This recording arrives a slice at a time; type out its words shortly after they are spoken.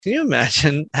Can you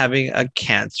imagine having a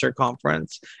cancer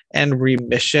conference and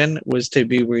remission was to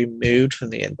be removed from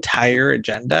the entire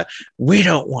agenda? We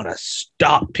don't want to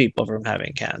stop people from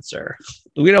having cancer.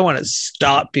 We don't want to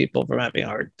stop people from having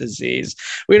heart disease.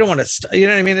 We don't want to, you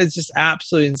know what I mean? It's just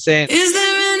absolutely insane. Is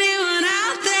there anyone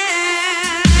out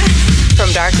there?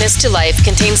 From Darkness to Life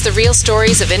contains the real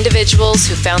stories of individuals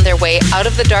who found their way out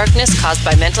of the darkness caused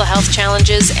by mental health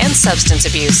challenges and substance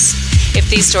abuse. If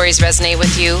these stories resonate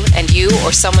with you, and you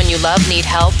or someone you love need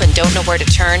help and don't know where to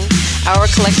turn, Our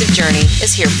Collective Journey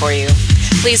is here for you.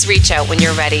 Please reach out when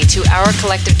you're ready to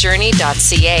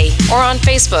ourcollectivejourney.ca or on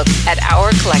Facebook at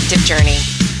Our Collective Journey.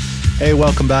 Hey,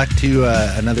 welcome back to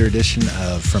another edition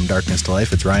of From Darkness to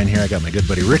Life. It's Ryan here. I got my good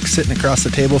buddy Rick sitting across the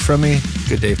table from me.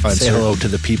 Good day, fine Say sir. hello to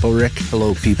the people, Rick.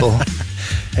 Hello, people.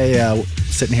 Hey,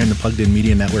 sitting here in the Plugged In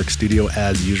Media Network studio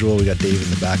as usual. We got Dave in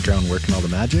the background working all the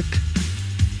magic.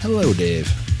 Hello, Dave.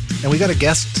 And we got a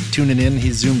guest tuning in.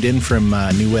 He's zoomed in from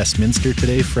New Westminster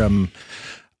today from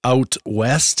out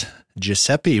west.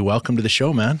 Giuseppe, welcome to the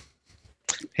show, man.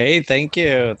 Hey, thank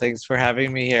you. Thanks for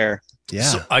having me here. Yeah.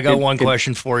 So I got one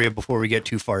question for you before we get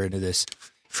too far into this.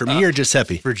 For me or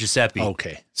Giuseppe? For Giuseppe.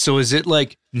 Okay. So is it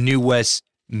like New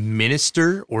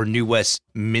Westminster or New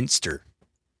Westminster?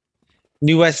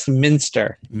 New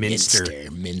Westminster.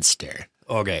 Minster.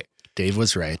 Okay. Dave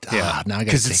was right. Yeah. Now I got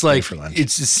because to it's take like, for lunch.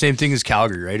 it's the same thing as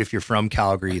Calgary, right? If you're from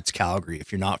Calgary, it's Calgary.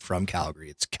 If you're not from Calgary,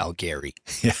 it's Calgary.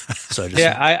 Yeah. So I just,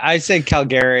 Yeah, I say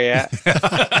Calgary. Yeah.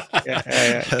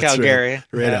 That's Calgary.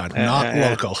 Right on. Not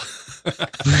local.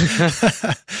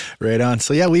 Right on.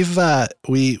 So yeah, we've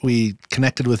we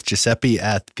connected with Giuseppe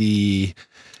at the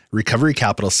Recovery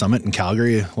Capital Summit in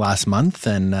Calgary last month,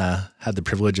 and had the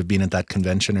privilege of being at that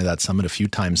convention or that summit a few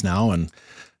times now, and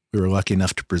we were lucky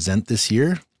enough to present this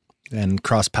year and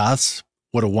cross paths.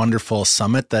 What a wonderful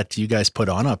summit that you guys put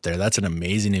on up there. That's an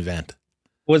amazing event.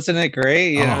 Wasn't it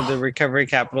great? You know, Oh. the Recovery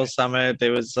Capital Summit, it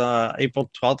was April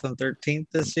 12th and 13th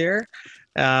this year.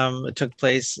 It took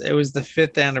place. It was the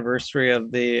 5th anniversary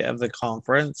of the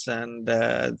conference, and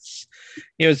it's,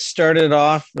 you know, it started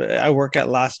off. I work at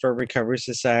Last Door Recovery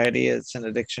Society. It's an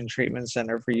addiction treatment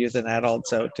center for youth and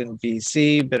adults out in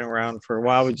BC. Been around for a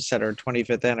while. We just had our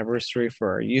 25th anniversary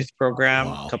for our youth program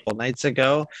Wow. a couple nights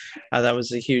ago. That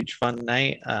was a huge fun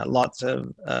night. Lots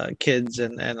of kids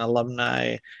and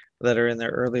alumni that are in their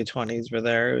early 20s were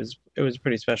there. It was a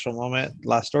pretty special moment.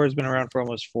 Last Door has been around for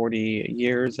almost 40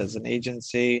 years as an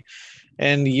agency,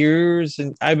 and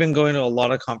I've been going to a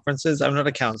lot of conferences. I'm not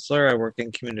a counselor. I work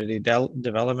in community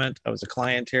development. I was a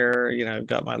client here. You know, I've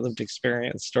got my lived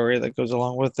experience story that goes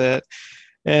along with it.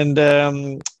 And,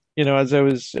 you know, as I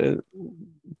was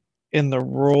in the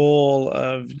role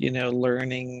of, you know,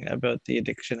 learning about the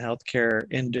addiction healthcare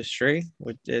industry,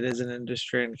 which it is an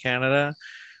industry in Canada,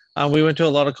 we went to a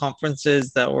lot of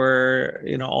conferences that were,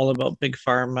 you know, all about big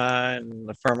pharma and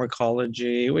the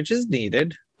pharmacology, which is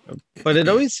needed. But it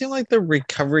always seemed like the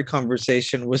recovery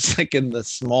conversation was like in the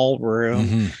small room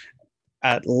Mm-hmm.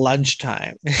 at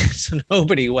lunchtime. So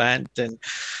nobody went,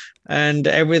 and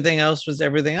everything else was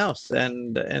everything else.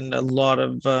 And a lot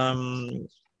of,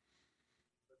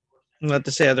 not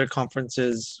to say other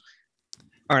conferences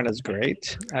aren't as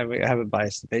great. I have a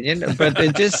biased opinion, but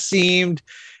it just seemed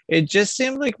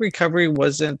like recovery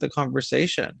wasn't the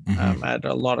conversation at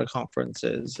a lot of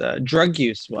conferences. Drug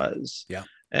use was. Yeah.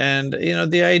 And, you know,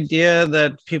 the idea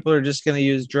that people are just going to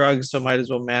use drugs, so might as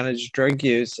well manage drug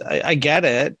use. I get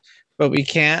it, but we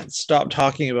can't stop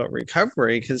talking about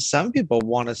recovery because some people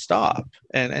want to stop.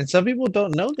 And some people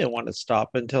don't know they want to stop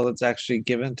until it's actually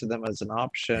given to them as an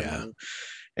option. Yeah.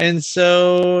 And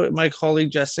so my colleague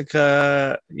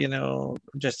Jessica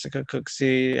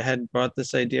Cooksey had brought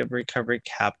this idea of recovery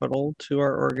capital to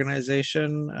our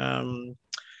organization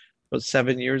about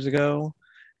 7 years ago.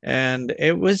 And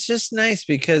it was just nice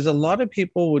because a lot of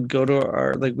people would go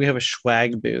to we have a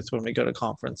swag booth when we go to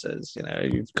conferences. You know,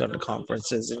 you've gone to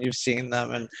conferences and you've seen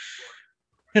them,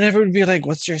 and everyone would be like,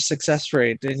 what's your success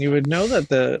rate? And you would know that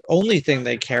the only thing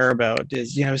they care about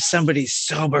is, you know, somebody's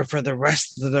sober for the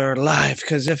rest of their life,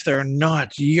 because if they're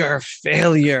not, you're a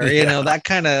failure. You know, that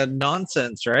kind of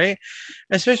nonsense, right?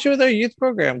 Especially with our youth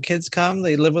program. Kids come,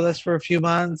 they live with us for a few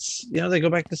months, you know, they go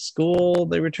back to school,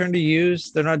 they return to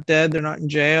use, they're not dead, they're not in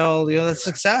jail, you know, that's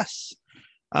success.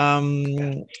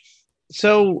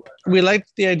 So we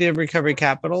liked the idea of recovery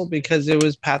capital because it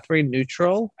was pathway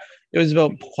neutral. It was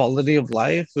about quality of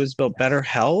life. It was about better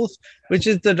health, which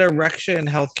is the direction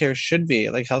healthcare should be.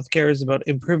 Like, healthcare is about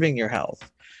improving your health.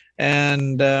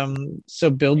 And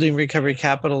so building recovery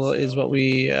capital is what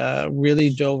we really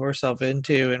dove ourselves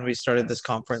into, and we started this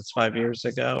conference 5 years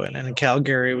ago. And in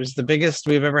Calgary, it was the biggest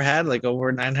we've ever had. Like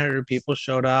over 900 people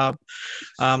showed up.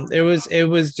 It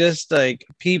was just like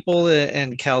people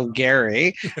in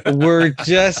Calgary were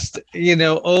just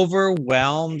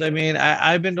overwhelmed. I mean,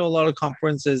 I've been to a lot of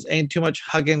conferences, ain't too much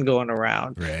hugging going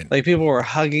around. Right. Like people were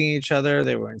hugging each other.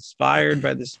 They were inspired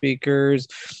by the speakers,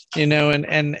 and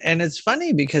it's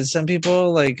funny because some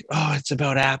people like, oh, it's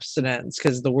about abstinence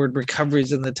because the word recovery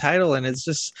is in the title. And it's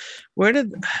just,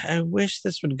 I wish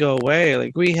this would go away.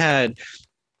 Like we had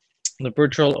the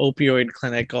virtual opioid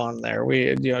clinic on there. We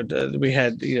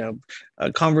had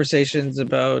conversations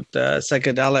about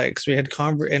psychedelics. We had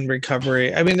in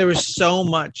recovery. I mean, there was so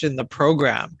much in the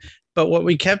program. But what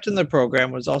we kept in the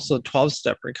program was also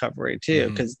 12-step recovery too,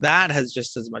 because that has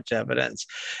just as much evidence.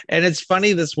 And it's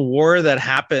funny, this war that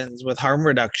happens with harm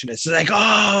reduction. It's like,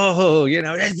 oh,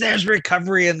 there's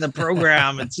recovery in the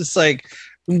program. It's just like,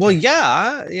 well,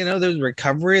 yeah, there's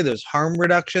recovery, there's harm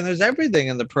reduction, there's everything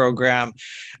in the program.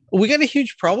 We got a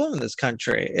huge problem in this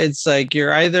country. It's like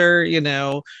you're either,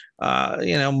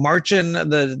 marching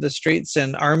the streets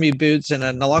in army boots and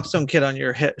a naloxone kit on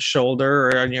your shoulder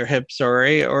or on your hip,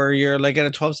 or you're like at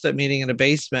a 12-step meeting in a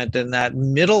basement. And that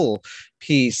middle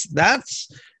piece,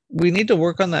 we need to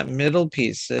work on that middle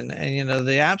piece. And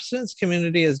the abstinence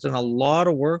community has done a lot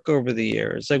of work over the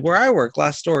years. Like where I work,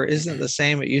 Last Door isn't the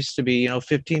same it used to be,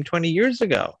 15, 20 years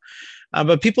ago.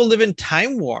 But people live in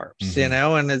time warps,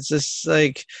 and it's just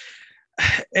like,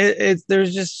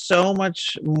 there's just so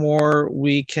much more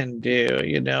we can do,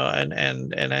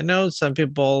 and I know some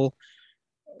people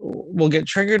will get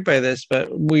triggered by this,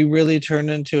 but we really turned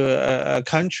into a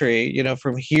country,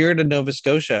 from here to Nova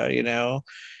Scotia,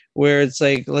 where it's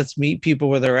like, let's meet people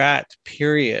where they're at,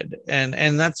 period.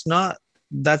 And that's not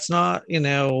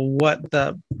what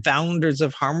the founders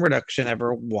of harm reduction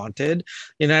ever wanted.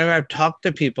 I've talked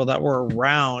to people that were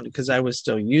around, because I was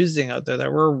still using out there,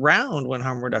 that were around when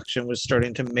harm reduction was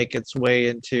starting to make its way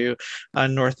into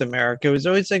North America. It was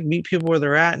always like, meet people where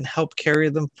they're at and help carry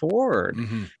them forward.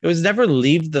 It was never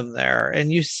leave them there.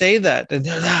 And you say that, and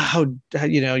how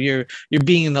you're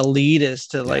being an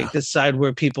elitist to decide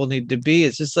where people need to be.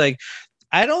 It's just like,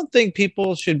 I don't think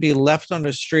people should be left on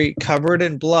the street covered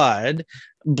in blood,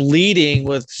 bleeding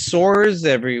with sores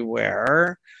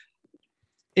everywhere,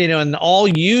 and all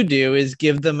you do is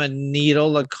give them a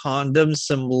needle, a condom,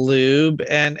 some lube,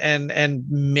 and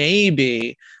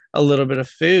maybe a little bit of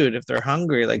food if they're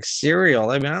hungry, like cereal.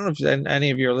 I mean, I don't know if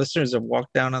any of your listeners have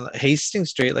walked down on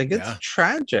Hastings Street. Like, it's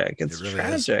tragic. It's really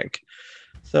tragic.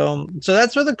 So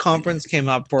that's what the conference came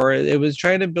up for. It was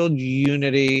trying to build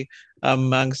unity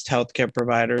amongst healthcare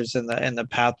providers and the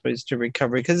pathways to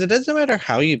recovery, because it doesn't matter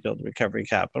how you build recovery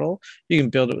capital. You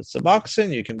can build it with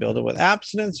Suboxone, you can build it with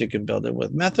abstinence, you can build it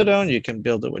with methadone, you can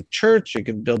build it with church, you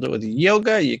can build it with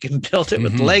yoga, you can build it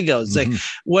with Legos. Like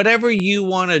whatever you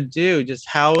want to do, just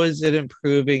how is it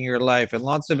improving your life? And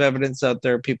lots of evidence out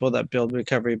there, people that build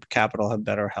recovery capital have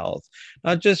better health,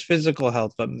 not just physical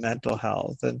health, but mental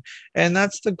health. And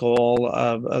that's the goal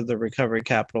of the Recovery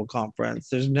Capital Conference.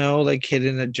 There's no like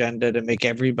hidden agenda to make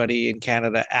everybody in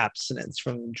Canada abstinence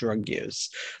from drug use.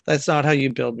 That's not how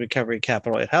you build recovery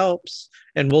capital. It helps,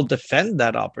 and we'll defend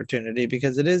that opportunity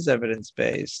because it is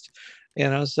evidence-based.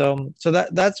 So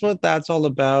that's what that's all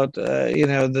about.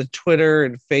 The Twitter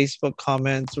and Facebook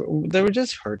comments, they were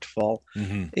just hurtful.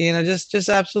 Just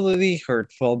absolutely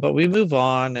hurtful. But we move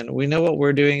on, and we know what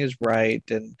we're doing is right,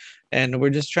 and we're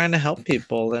just trying to help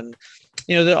people. And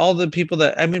all the people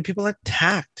people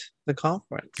attacked the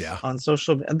conference on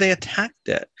social media. They attacked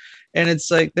it, and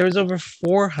it's like there was over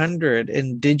 400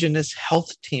 Indigenous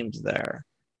health teams there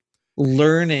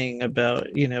learning about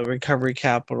recovery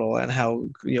capital and how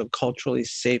culturally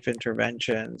safe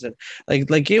interventions, and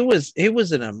like it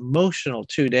was an emotional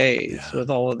 2 days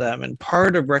with all of them, and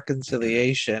part of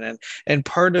reconciliation and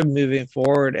part of moving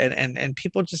forward, and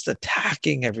people just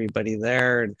attacking everybody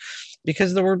there, and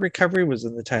because the word recovery was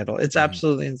in the title. It's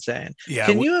absolutely insane.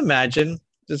 Can you imagine?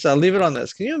 I'll leave it on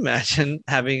this. Can you imagine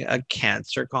having a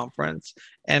cancer conference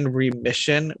and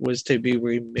remission was to be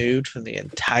removed from the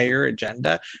entire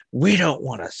agenda? We don't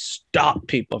want to stop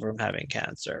people from having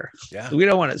cancer. We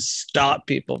don't want to stop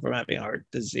people from having heart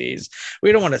disease.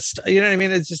 We don't want to, you know what I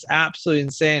mean? It's just absolutely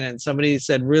insane. And somebody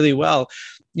said really well,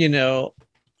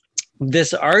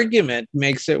 this argument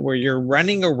makes it where you're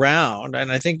running around,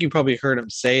 and I think you probably heard him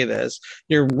say this,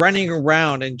 you're running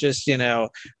around and just,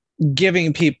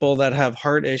 giving people that have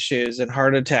heart issues and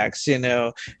heart attacks,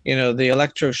 the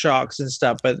electroshocks and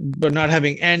stuff, but not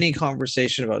having any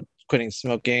conversation about quitting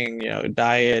smoking,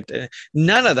 diet,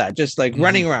 none of that. Just like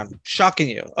running around, shocking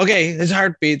you. Okay, his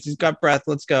heart beats, he's got breath.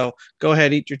 Let's go. Go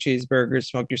ahead, eat your cheeseburgers,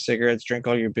 smoke your cigarettes, drink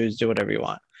all your booze, do whatever you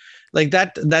want. Like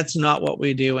that's not what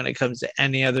we do when it comes to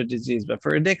any other disease. But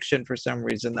for addiction, for some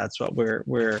reason, that's what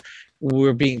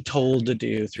we're being told to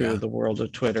do through the world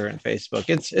of Twitter and Facebook.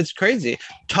 It's crazy.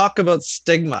 Talk about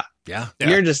stigma. Yeah.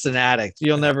 You're just an addict.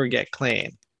 You'll never get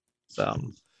clean. So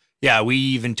yeah, we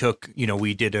even took,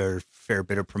 we did a fair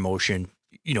bit of promotion,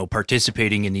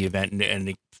 participating in the event,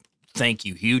 and thank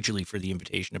you hugely for the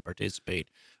invitation to participate.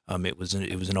 It was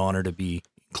an honor to be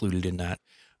included in that.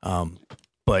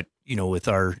 But with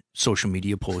our social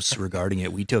media posts regarding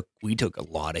it, we took a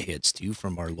lot of hits too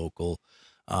from our local,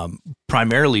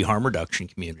 primarily harm reduction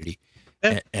community,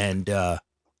 and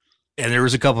there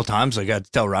was a couple of times I got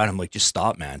to tell Ryan, I'm like, just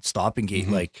stop, man, stop engage.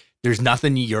 Like, there's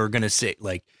nothing you're gonna say.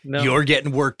 Like, you're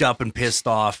getting worked up and pissed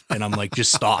off, and I'm like,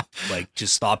 just stop,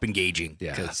 just stop engaging,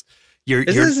 because you're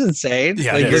this is insane.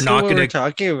 Yeah, like, you're not gonna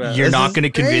talking about. You're this not gonna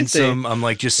convince crazy. them. I'm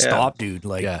like, just stop, dude.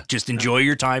 Like, just enjoy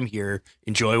your time here.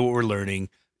 Enjoy what we're learning.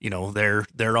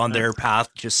 They're on their path.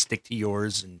 Just stick to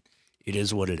yours, and it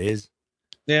is what it is.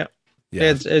 Yeah.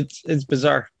 It's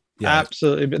bizarre. Yeah.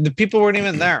 Absolutely. But the people weren't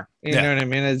even there. You know what I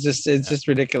mean? It's just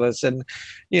ridiculous. And,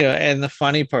 and the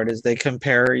funny part is they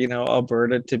compare,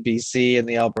 Alberta to BC and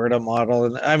the Alberta model.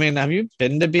 And I mean, have you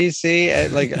been to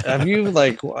BC?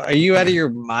 Like, are you out of your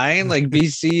mind? Like,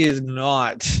 BC is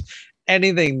not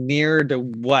anything near to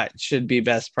what should be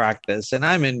best practice. And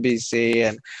I'm in BC,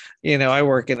 and, I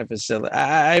work in a facility.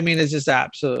 I mean, it's just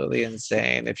absolutely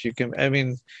insane. If you can, I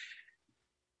mean,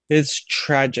 it's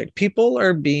tragic. People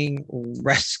are being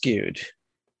rescued,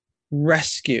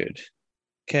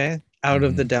 okay, out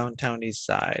of the downtown east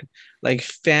side. Like,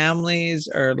 families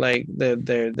are like,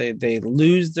 they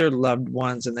lose their loved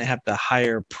ones, and they have to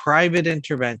hire private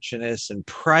interventionists and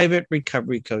private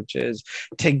recovery coaches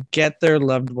to get their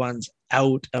loved ones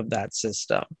out of that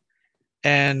system.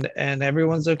 And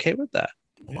everyone's okay with that.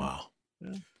 Wow.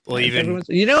 Yeah. Well, even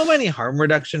how many harm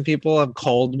reduction people have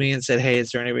called me and said, "Hey, is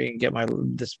there any way you can get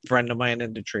this friend of mine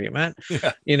into treatment?"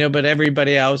 Yeah. But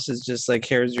everybody else is just like,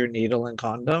 "Here's your needle and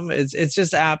condom." It's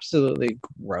just absolutely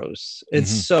gross.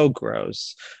 It's so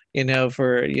gross.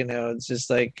 It's just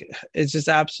like, it's just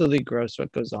absolutely gross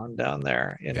what goes on down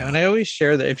there. And I always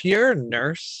share that if you're a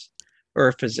nurse or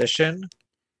a physician,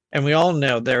 and we all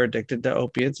know they're addicted to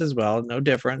opiates as well, no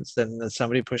difference than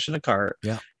somebody pushing a cart.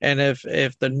 Yeah. And if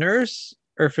the nurse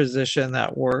or physician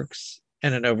that works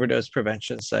in an overdose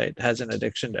prevention site has an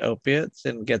addiction to opiates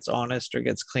and gets honest or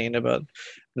gets clean about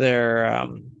their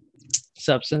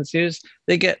substance use,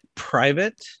 they get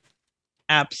private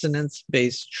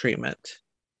abstinence-based treatment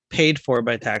paid for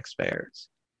by taxpayers.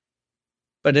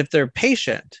 But if their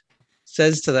patient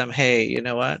says to them, "Hey, you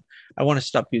know what? I want to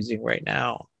stop using right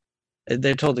now,"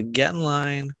 they're told to get in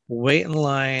line, wait in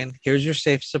line. Here's your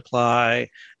safe supply.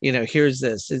 Here's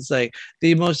this. It's like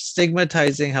the most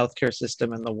stigmatizing healthcare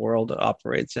system in the world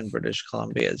operates in British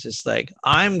Columbia. It's just like,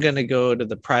 I'm going to go to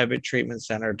the private treatment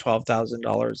center,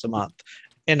 $12,000 a month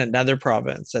in another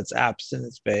province that's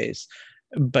abstinence-based.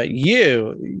 But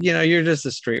you're just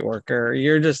a street worker.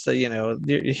 You're just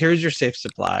here's your safe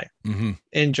supply.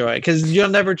 Enjoy it, because you'll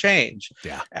never change.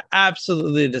 Yeah,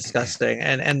 absolutely disgusting.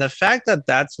 And the fact that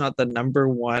that's not the number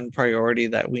one priority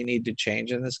that we need to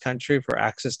change in this country for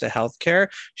access to healthcare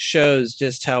shows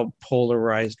just how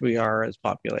polarized we are as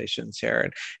populations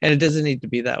here. And it doesn't need to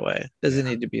be that way. It doesn't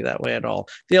need to be that way at all.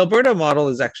 The Alberta model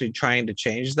is actually trying to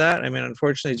change that. I mean,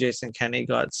 unfortunately, Jason Kenney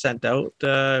got sent out,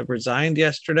 resigned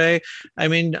yesterday. I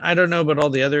mean, I don't know about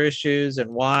all the other issues and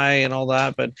why and all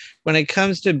that, but when it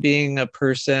comes to being a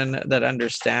person that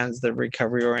understands the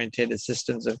recovery-oriented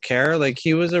systems of care, like,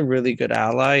 he was a really good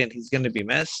ally, and he's going to be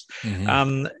missed.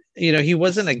 He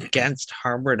wasn't against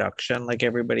harm reduction like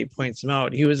everybody points him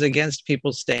out. He was against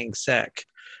people staying sick.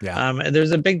 And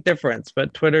there's a big difference,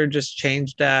 but Twitter just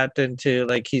changed that into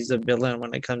like he's a villain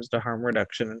when it comes to harm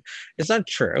reduction. And it's not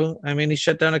true. I mean, he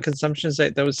shut down a consumption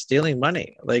site that was stealing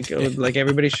money. Like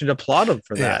everybody should applaud him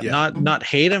for that, not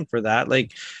hate him for that.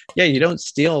 Like, you don't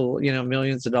steal,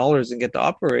 millions of dollars and get to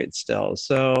operate still.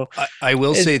 So I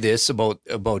will say this about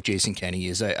Jason Kenney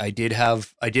is I did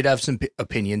have some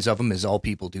opinions of him, as all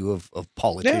people do, of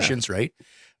politicians, right?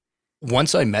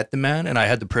 Once I met the man, and I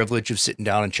had the privilege of sitting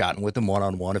down and chatting with him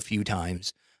one-on-one a few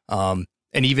times, and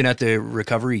even at the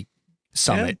recovery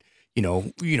summit,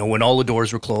 when all the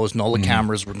doors were closed and all the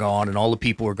cameras were gone and all the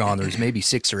people were gone, there was maybe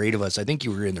 6 or 8 of us. I think you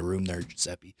were in the room there,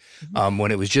 Giuseppe,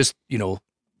 when it was just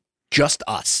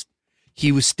us.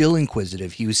 he was still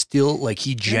inquisitive. He was still like,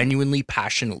 he genuinely,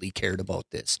 passionately cared about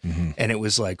this. And it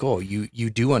was like, oh, you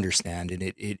do understand. And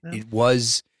it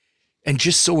was, and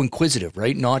just so inquisitive,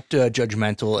 right? Not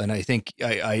judgmental. And I think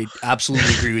I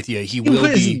absolutely agree with you. He will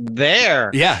was be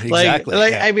there. Yeah, exactly.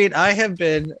 Like Yeah. I mean, I have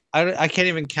been. I can't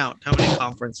even count how many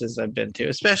conferences I've been to,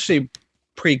 especially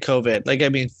pre-COVID. Like I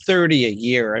mean, 30 a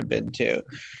year I've been to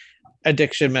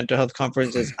addiction mental health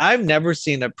conferences. I've never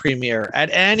seen a premier at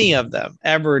any of them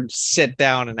ever sit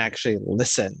down and actually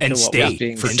listen And to what was stayed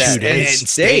being for said. 2 days. And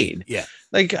stayed. Yeah.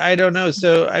 Like I don't know.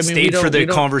 So I mean, we Stayed don't, for the we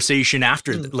don't- conversation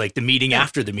after, like the meeting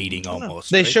after the meeting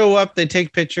almost. They right? show up, they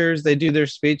take pictures, they do their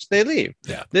speech, they leave.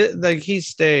 Yeah. Like he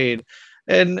stayed,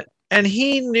 and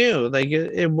he knew like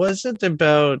it wasn't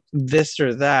about this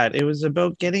or that. It was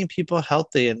about getting people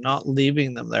healthy and not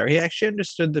leaving them there. He actually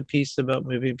understood the piece about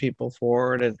moving people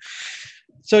forward. And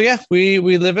so yeah, we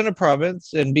live in a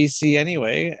province in BC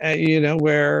anyway,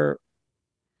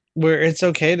 where it's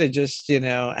okay to just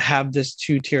have this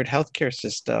two-tiered healthcare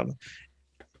system.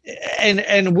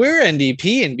 And we're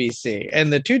NDP in BC,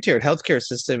 and the two-tiered healthcare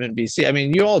system in BC. I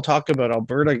mean, you all talk about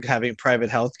Alberta having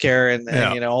private healthcare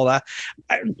and all that.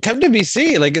 Come to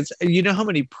BC, like it's how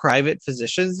many private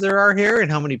physicians there are here,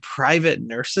 and how many private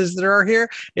nurses there are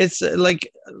here. It's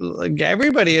like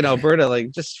everybody in Alberta, like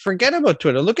just forget about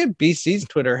Twitter. Look at BC's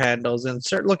Twitter handles and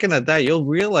start looking at that. You'll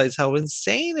realize how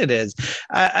insane it is.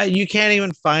 You can't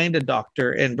even find a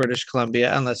doctor in British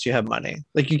Columbia unless you have money.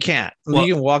 Like you can't. Well,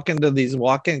 you can walk into these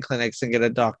walk-in clinics and get a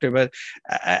doctor, but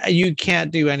you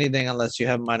can't do anything unless you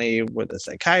have money with a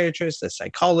psychiatrist, a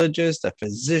psychologist, a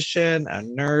physician, a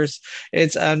nurse.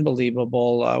 It's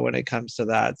unbelievable when it comes to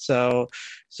that. So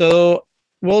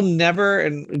we'll never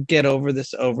get over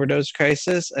this overdose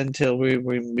crisis until we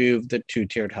remove the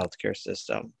two-tiered healthcare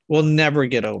system. We'll never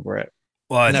get over it.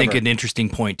 Well, I think Never. an interesting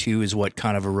point too is what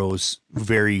kind of arose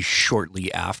very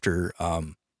shortly after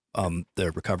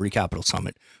the Recovery Capital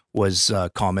Summit was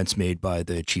comments made by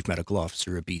the Chief Medical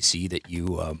Officer of BC that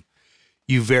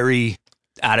you very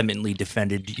adamantly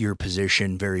defended your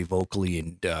position very vocally,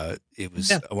 and it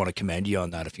was. I want to commend you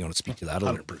on that. If you want to speak to that a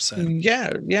little bit. 100%.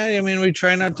 Yeah. I mean, we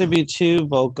try not to be too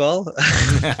vocal.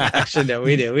 Actually, no,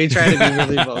 we do. We try to be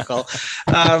really vocal.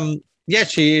 Yeah,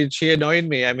 she annoyed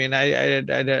me. I mean, I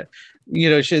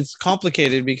it's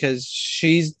complicated because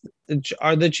she's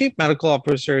the chief medical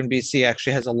officer in BC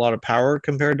actually has a lot of power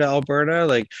compared to Alberta.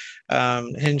 Like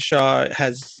Hinshaw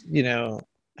has,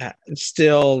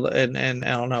 still and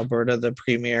on Alberta, the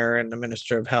premier and the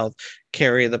minister of health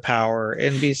carry the power.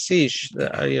 In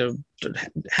BC,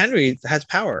 Henry has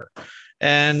power.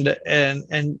 And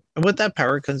with that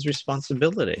power comes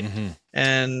responsibility.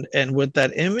 And with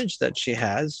that image that she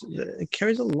has, it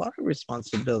carries a lot of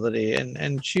responsibility.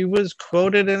 And she was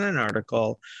quoted in an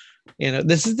article.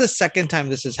 This is the second time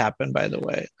this has happened, by the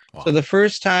way. Wow. So the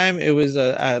first time it was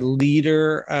a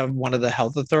leader of one of the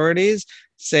health authorities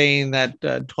saying that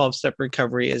 12-step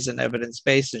recovery isn't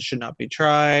evidence-based and should not be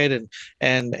tried.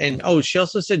 And she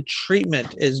also said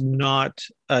treatment is not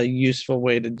a useful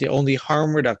way to only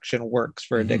harm reduction works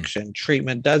for addiction.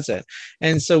 Treatment doesn't.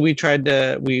 And so we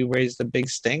raised a big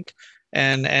stink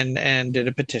and did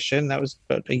a petition. That was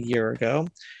about a year ago.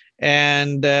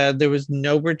 And there was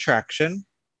no retraction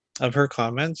of her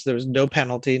comments. There was no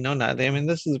penalty, no nothing. I mean,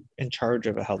 this is in charge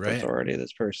of a health authority,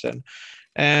 this person.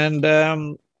 And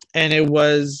it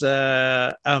was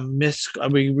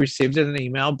we received an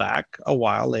email back a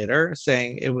while later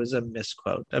saying it was a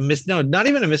misquote. No, not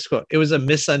even a misquote. It was a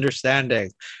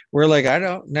misunderstanding. We're like, I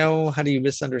don't know. How do you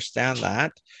misunderstand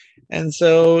that? And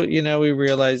so, we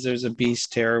realized there's a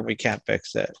beast here and we can't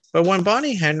fix it. But when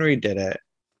Bonnie Henry did it,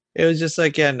 it was just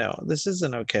like, yeah, no, this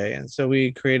isn't okay. And so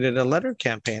we created a letter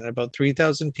campaign. About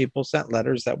 3,000 people sent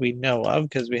letters that we know of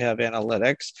because we have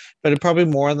analytics, but it probably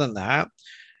more than that.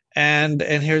 And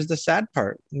here's the sad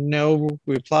part. No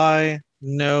reply,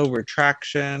 no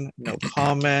retraction, no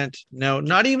comment, no,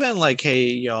 not even like, hey,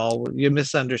 y'all, you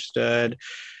misunderstood.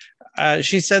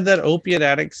 She said that opiate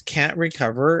addicts can't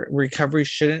recover. Recovery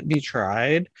shouldn't be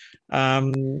tried.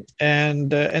 And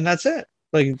that's it.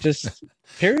 Like, just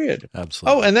period.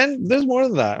 Absolutely. Oh, and then there's more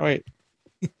than that. Wait.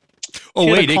 Oh,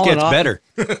 wait, it gets better.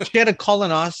 She had a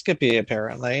colonoscopy,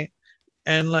 apparently.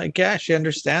 And like, yeah, she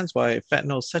understands why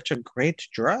fentanyl is such a great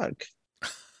drug.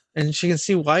 and she can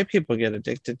see why people get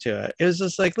addicted to it. It was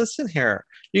just like, listen here,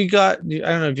 I don't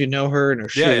know if you know her and her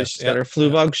shoes. Yeah, She's got her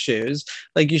Fluvog shoes.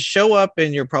 Like, you show up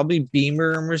in your probably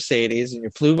Beamer or Mercedes and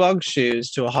your Fluvog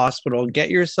shoes to a hospital, get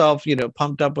yourself,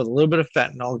 pumped up with a little bit of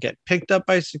fentanyl, get picked up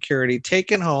by security,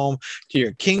 taken home to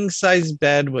your king size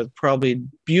bed with probably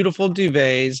beautiful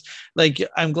duvets. Like,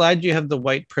 I'm glad you have the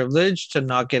white privilege to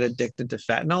not get addicted to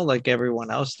fentanyl like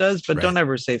everyone else does, but don't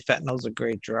ever say fentanyl's a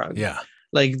great drug. Yeah.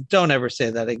 Like, don't ever say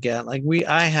that again. Like,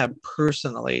 I have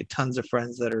personally tons of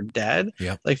friends that are dead.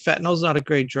 Yep. Like, fentanyl's not a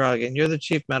great drug, and you're the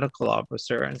chief medical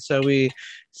officer. And so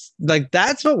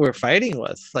that's what we're fighting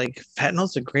with. Like,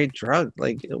 fentanyl's a great drug.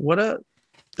 Like,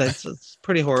 it's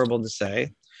pretty horrible to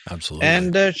say. Absolutely.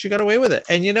 And she got away with it.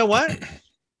 And you know what?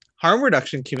 Harm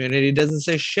reduction community doesn't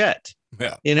say shit.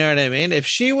 Yeah. You know what I mean? If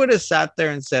she would have sat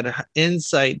there and said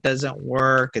insight doesn't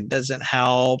work, it doesn't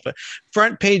help,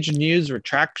 front page news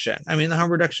retraction. I mean, the harm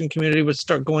reduction community would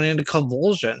start going into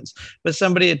convulsions. But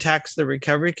somebody attacks the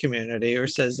recovery community or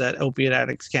says that opiate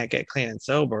addicts can't get clean and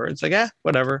sober. It's like,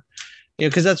 whatever.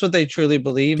 Because that's what they truly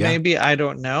believe. Yeah. Maybe, I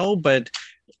don't know, but.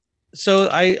 So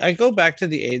I go back to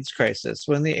the AIDS crisis.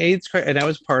 When the AIDS crisis, and I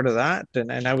was part of that,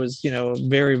 and I was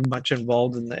very much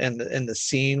involved in the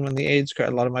scene when the AIDS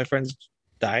crisis. A lot of my friends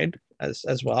died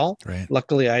as well. Right.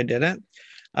 Luckily, I didn't.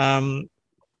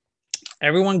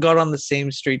 Everyone got on the same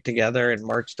street together and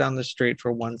marched down the street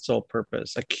for one sole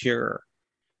purpose: a cure.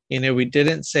 We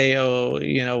didn't say, oh,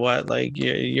 you know what, like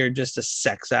you're just a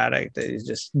sex addict. It's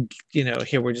just,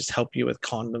 here, we'll just help you with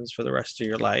condoms for the rest of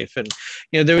your life. And,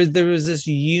 there was this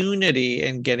unity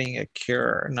in getting a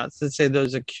cure. Not to say there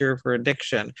was a cure for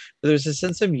addiction, but there's a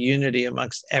sense of unity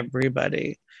amongst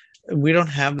everybody. We don't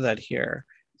have that here.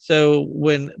 So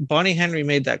when Bonnie Henry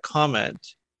made that comment,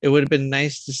 it would have been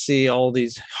nice to see all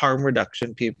these harm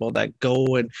reduction people that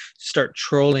go and start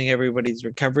trolling everybody's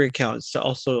recovery accounts to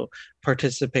also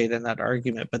participate in that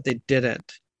argument, but they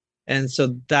didn't. And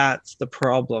so that's the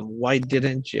problem. Why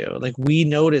didn't you? Like, we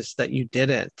noticed that you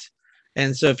didn't.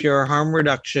 And so if you're a harm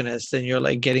reductionist and you're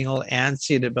like getting all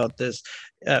antsy about this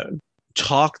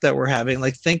talk that we're having,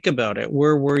 like, think about it.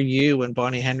 Where were you when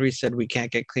Bonnie Henry said we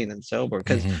can't get clean and sober?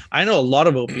 Because I know a lot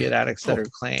of opiate addicts that are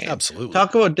clean. Absolutely.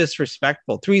 Talk about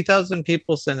disrespectful. 3,000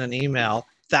 people sent an email,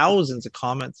 thousands of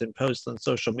comments and posts on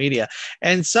social media,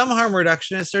 and some harm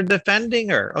reductionists are defending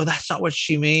her. Oh, that's not what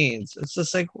she means. It's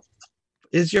just like,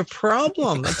 is your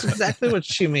problem? That's exactly what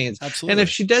she means. Absolutely. And if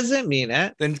she doesn't mean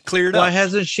it, Then clear it why up.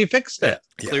 hasn't she fixed it?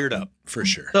 Clear it up. For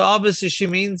sure. So obviously she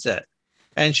means it.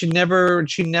 And she never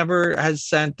has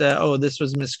sent, oh, this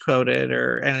was misquoted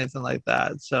or anything like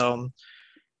that. So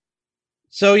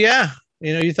yeah,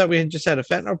 you thought we had just had a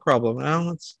fentanyl problem. No,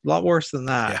 it's a lot worse than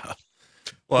that. Yeah.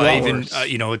 Well, I even,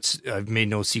 worse. I've made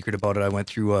no secret about it. I went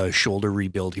through a shoulder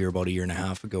rebuild here about a year and a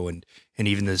half ago, and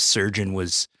even the surgeon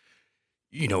was,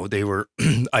 they were,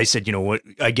 I said, what,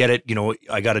 I get it.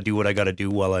 I got to do what I got to do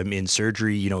while I'm in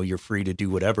surgery. You're free to do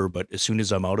whatever. But as soon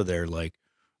as I'm out of there, like,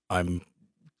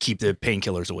 keep the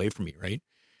painkillers away from me. Right.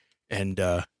 And,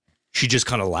 she just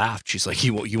kind of laughed. She's like,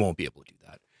 you won't be able to do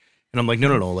that. And I'm like,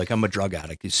 no. Like, I'm a drug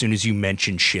addict. As soon as you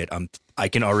mention shit, I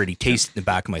can already taste it in the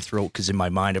back of my throat. Cause in my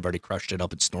mind, I've already crushed it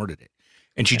up and snorted it.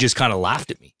 And she just kind of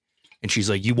laughed at me. And she's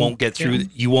like, you won't get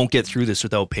through this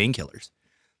without painkillers.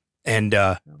 And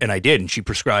I did. And she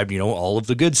prescribed, all of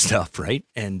the good stuff. Right.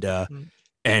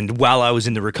 And while I was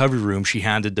in the recovery room, she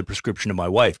handed the prescription to my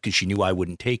wife because she knew I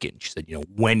wouldn't take it. And she said,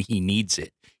 when he needs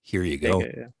it, here you go.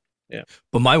 Yeah.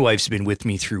 But my wife's been with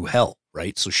me through hell,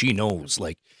 right? So she knows,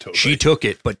 like, Totally. she took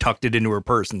it, but tucked it into her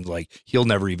purse and like, he'll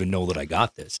never even know that I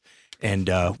got this. And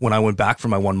when I went back for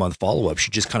my 1 month follow-up,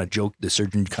 she just kind of joked, the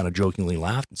surgeon kind of jokingly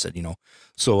laughed and said,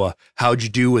 so how'd you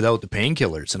do without the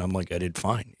painkillers? And I'm like, I did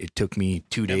fine. It took me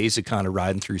 2 days of kind of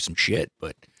riding through some shit,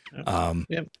 but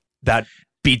that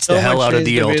beats the hell out of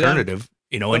the alternative,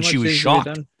 and she was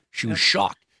shocked. She was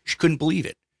shocked. She couldn't believe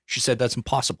it. She said, that's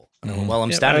impossible. And I went, well,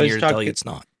 I'm standing here to tell you it's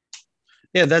not.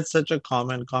 Yeah, that's such a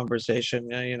common conversation.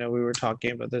 We were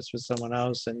talking about this with someone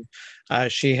else, and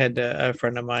she had a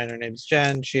friend of mine. Her name's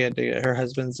Jen. She had her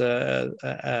husband's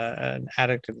an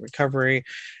addict in recovery,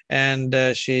 and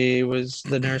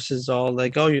the nurses all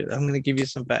like, "Oh, I'm going to give you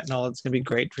some fentanyl. It's going to be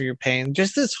great for your pain."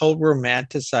 Just this whole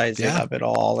romanticizing of it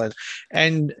all,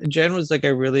 and Jen was like, "I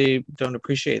really don't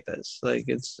appreciate this. Like,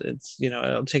 it's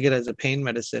I'll take it as a pain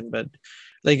medicine, but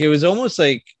like it was almost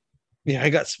like."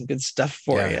 I got some good stuff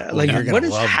for Yeah, you. well, you're Like, gonna what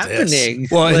is love happening?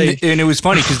 Well, Like, and it was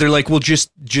funny because they're like, well, just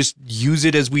use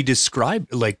it as we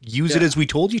described, like use it Yeah. as we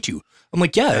told you to. I'm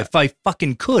like, if I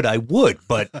fucking could, I would,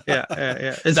 but yeah.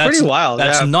 It's pretty wild.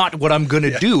 That's yeah. not what I'm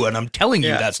gonna do, and I'm telling you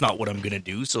Yeah. that's not what I'm gonna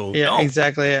do. So Yeah, no.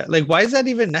 exactly. Yeah. Like, why is that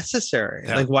even necessary?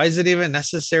 Yeah. Like, why is it even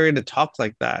necessary to talk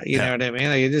like that? You Yeah. know what I mean?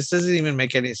 Like, it just doesn't even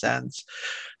make any sense.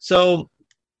 So,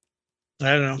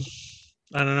 I don't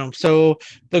know. So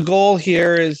the goal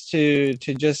here is to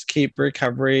just keep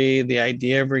recovery, the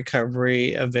idea of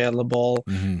recovery available,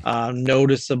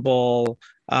 noticeable.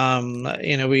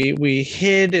 We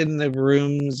hid in the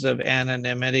rooms of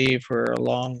anonymity for a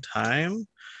long time.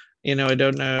 I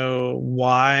don't know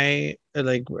why,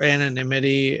 like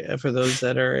anonymity for those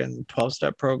that are in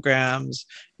 12-step programs,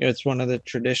 it's one of the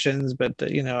traditions, but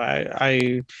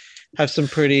I have some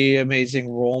pretty amazing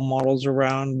role models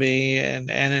around me, and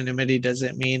anonymity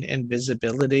doesn't mean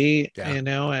invisibility, Yeah.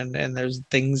 and there's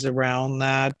things around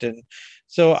that. And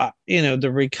so,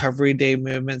 the Recovery Day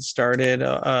movement started,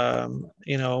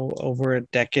 over a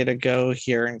decade ago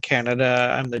here in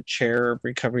Canada. I'm the chair of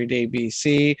Recovery Day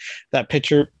BC. That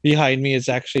picture behind me is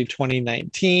actually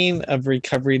 2019 of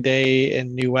Recovery Day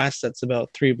in New West. That's about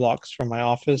 3 blocks from my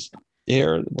office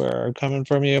here where I'm coming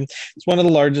from. It's one of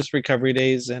the largest recovery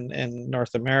days in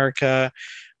North America.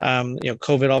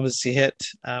 COVID obviously hit.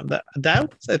 That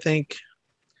was, I think,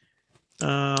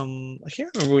 I can't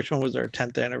remember which one was our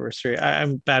 10th anniversary.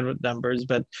 I'm bad with numbers,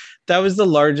 but that was the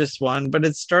largest one. But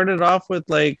it started off with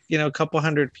a couple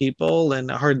hundred people and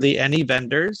hardly any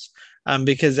vendors.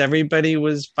 Because everybody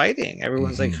was fighting.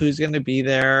 Everyone's like, who's going to be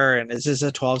there? And is this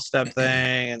a 12-step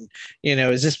thing? And,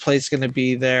 is this place going to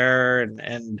be there?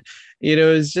 And it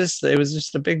was just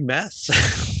a big mess,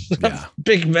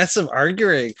 big mess of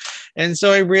arguing. And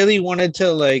so I really wanted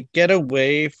to get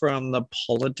away from the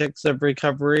politics of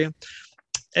recovery.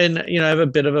 And, I have a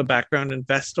bit of a background in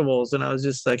festivals, and I was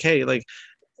just like, hey,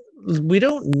 we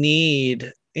don't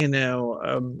need,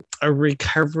 a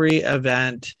recovery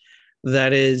event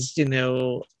that is,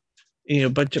 a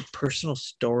bunch of personal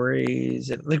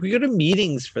stories, and we go to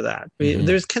meetings for that.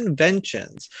 There's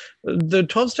conventions. The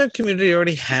 12-step community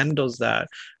already handles that.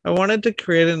 I wanted to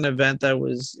create an event that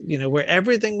was, where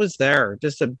everything was there,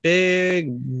 just a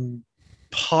big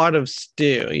pot of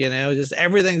stew, just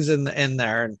everything's in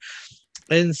there.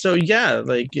 And so,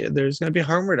 there's going to be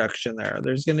harm reduction there.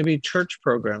 There's going to be church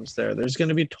programs there. There's going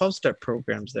to be 12-step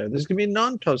programs there. There's going to be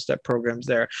non-12-step programs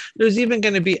there. There's even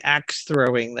going to be axe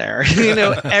throwing there.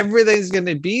 Everything's going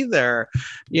to be there,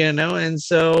 and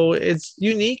so it's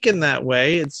unique in that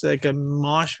way. It's like a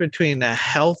mosh between a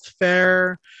health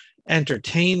fair,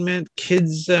 entertainment,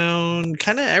 kids zone,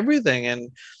 kind of everything.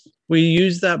 And we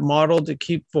used that model to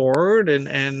keep forward, and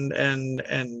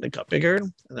it got bigger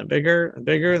and then bigger and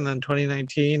bigger. And then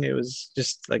 2019, it was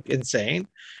just insane.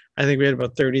 I think we had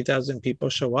about 30,000 people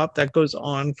show up. That goes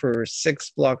on for 6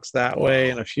 blocks that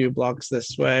way and a few blocks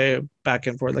this way, back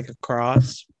and forth like a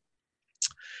cross.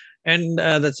 And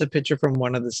that's a picture from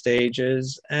one of the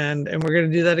stages. And we're going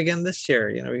to do that again this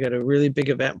year. We got a really big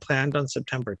event planned on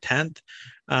September 10th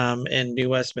in New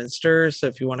Westminster. So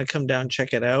if you want to come down,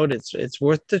 check it out. It's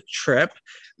worth the trip.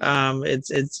 I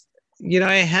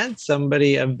had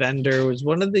somebody, a vendor, was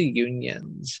one of the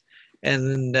unions,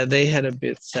 and they had a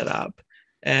booth set up.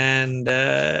 And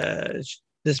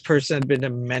this person had been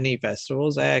to many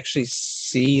festivals. I actually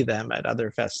see them at other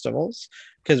festivals,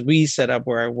 because we set up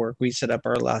where I work. We set up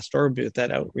our Last Door booth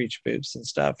at Outreach booths and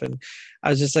stuff. And I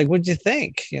was just like, what'd you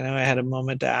think? I had a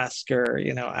moment to ask her,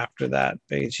 after that.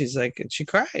 But she's like, and she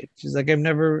cried. She's like,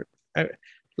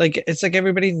 it's like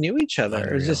everybody knew each other.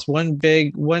 Unreal. It was just one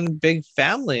big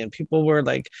family, and people were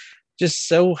just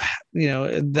so,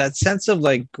 that sense of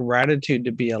gratitude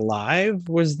to be alive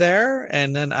was there.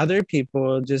 And then other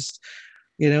people just,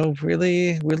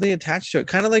 really, really attached to it.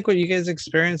 Kind of like what you guys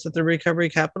experienced at the Recovery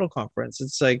Capital Conference.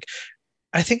 It's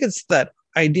I think it's that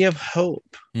idea of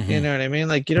hope. You know what I mean?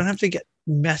 You don't have to get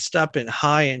messed up and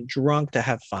high and drunk to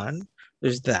have fun.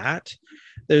 There's that.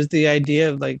 There's the idea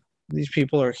of these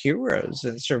people are heroes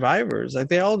and survivors.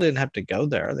 They all didn't have to go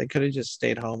there. They could have just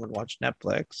stayed home and watched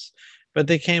Netflix, but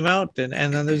they came out, and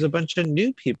then there's a bunch of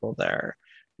new people there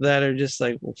that are just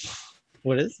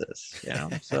what is this?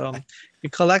 So you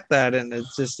collect that, and it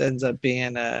just ends up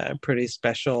being a pretty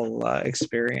special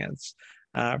experience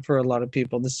for a lot of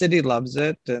people. The city loves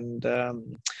it, and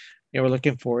we're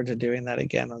looking forward to doing that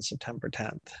again on September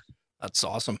 10th. That's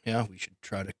awesome. Yeah, we should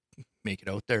try to make it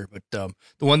out there. But the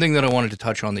one thing that I wanted to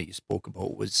touch on that you spoke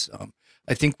about was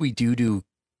I think we do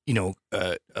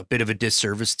a bit of a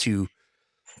disservice to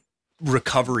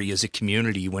recovery as a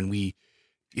community when we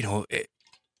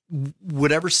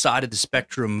whatever side of the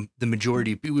spectrum, the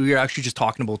majority, we were actually just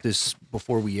talking about this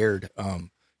before we aired,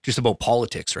 just about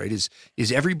politics, right?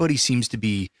 Is everybody seems to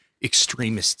be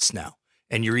extremists now,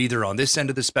 and you're either on this end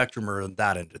of the spectrum or on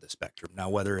that end of the spectrum. Now,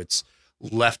 whether it's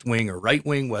left wing or right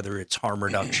wing, whether it's harm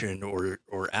reduction or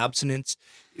abstinence,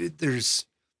 it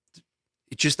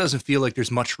just doesn't feel like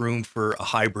there's much room for a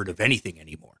hybrid of anything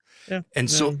anymore. Yeah. And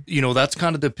so, that's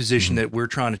kind of the position that we're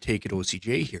trying to take at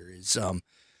OCJ here is,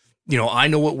 I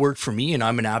know what worked for me and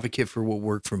I'm an advocate for what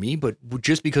worked for me, but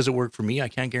just because it worked for me, I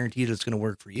can't guarantee that it's going to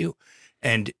work for you.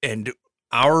 And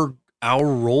our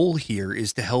role here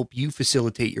is to help you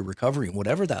facilitate your recovery, and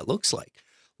whatever that looks like.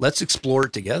 Let's explore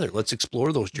it together. Let's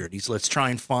explore those journeys. Let's try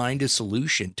and find a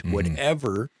solution to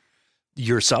whatever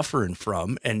you're suffering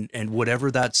from, and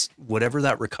whatever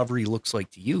that recovery looks like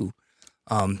to you.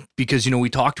 Because, we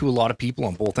talk to a lot of people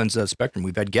on both ends of that spectrum.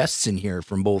 We've had guests in here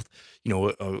from both,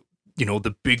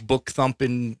 the big book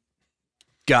thumping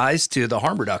guys to the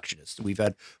harm reductionists. We've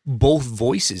had both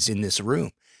voices in this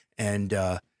room. And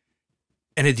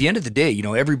at the end of the day,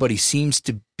 everybody seems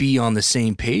to be on the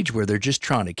same page where they're just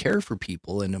trying to care for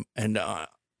people. And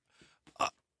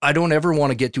I don't ever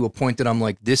want to get to a point that I'm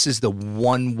like, this is the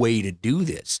one way to do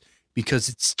this, because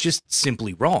it's just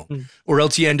simply wrong. Or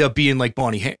else you end up being like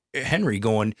Bonnie Henry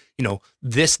going,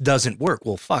 this doesn't work.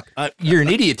 Well, fuck, you're an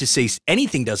idiot to say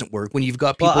anything doesn't work when you've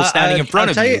got people standing in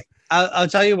front of you. I'll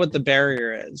tell you what the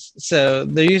barrier is. So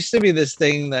there used to be this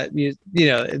thing that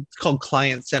it's called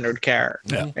client-centered care.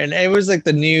 Yeah. And it was like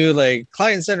the new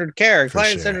client-centered care,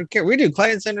 care. We do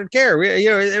client-centered care.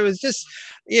 It was just,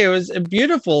 it was a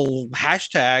beautiful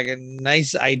hashtag and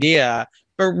nice idea,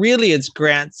 but really it's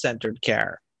grant-centered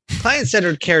care.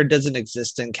 Client-centered care doesn't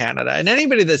exist in Canada, and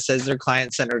anybody that says they're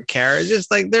client-centered care is just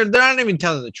like they're not even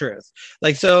telling the truth.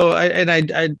 I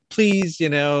please,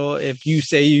 if you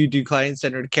say you do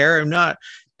client-centered care, I'm not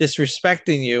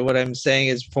disrespecting you. What I'm saying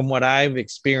is from what I've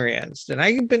experienced, and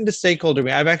I've been to stakeholder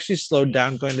meetings. I've actually slowed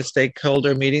down going to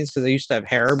stakeholder meetings because I used to have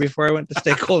hair before I went to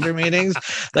stakeholder meetings.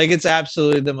 It's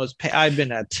absolutely the most. I've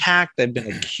been attacked. I've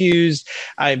been accused.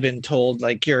 I've been told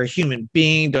you're a human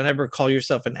being. Don't ever call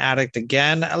yourself an addict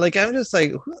again. I'm just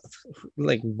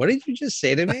what did you just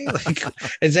say to me?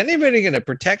 Is anybody going to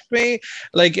protect me?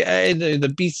 In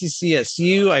the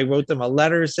BCCSU, I wrote them a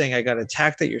letter saying I got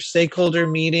attacked at your stakeholder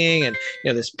meeting, and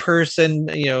this person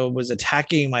was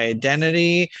attacking my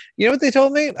identity. You know what they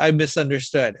told me? I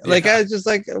misunderstood. I was just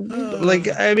I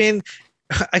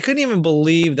couldn't even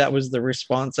believe that was the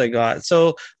response I got.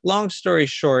 So long story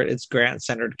short, it's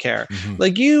grant-centered care.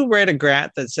 You write a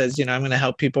grant that says, I'm going to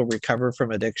help people recover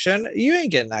from addiction. You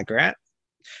ain't getting that grant.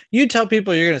 You tell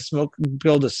people you're going to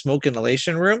build a smoke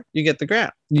inhalation room, you get the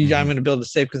grant. I'm going to build a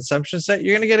safe consumption site,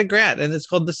 you're going to get a grant. And it's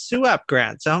called the SUAP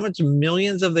grant. So how much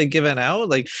millions have they given out?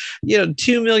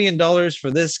 $2 million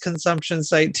for this consumption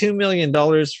site, $2 million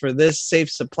for this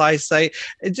safe supply site.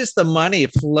 It's just the money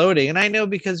floating. And I know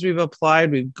because we've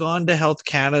applied, we've gone to Health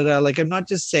Canada. I'm not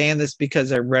just saying this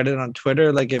because I read it on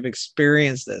Twitter. I've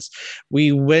experienced this.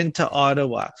 We went to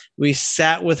Ottawa. We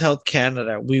sat with Health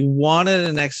Canada. We wanted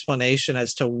an explanation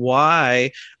as to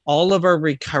why all of our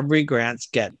recovery grants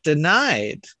get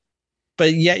denied.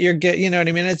 But yet you know what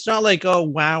I mean? It's not like, oh,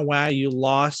 wow, you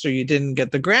lost or you didn't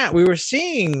get the grant. We were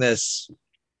seeing this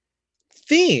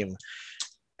theme.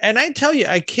 And I tell you,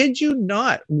 I kid you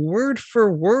not, word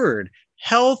for word,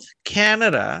 Health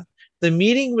Canada, the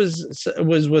meeting was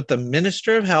with the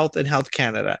Minister of Health and Health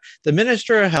Canada. The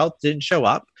Minister of Health didn't show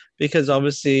up because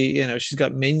obviously, she's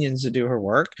got minions to do her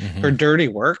work, her dirty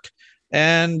work.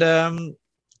 And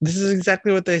this is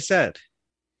exactly what they said.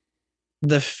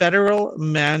 The federal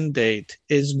mandate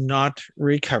is not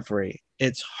recovery.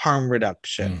 It's harm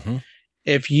reduction.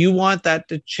 If you want that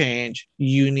to change,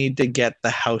 you need to get the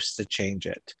House to change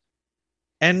it.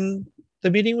 And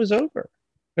the meeting was over.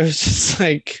 It was just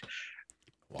wow.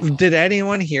 Did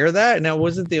anyone hear that? And I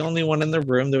wasn't the only one in the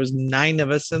room. There was 9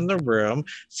 of us in the room.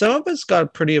 Some of us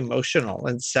got pretty emotional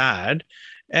and sad.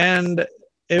 And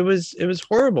it was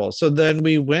horrible. So then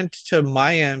we went to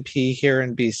my MP here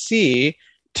in BC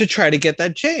to try to get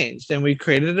that changed. And we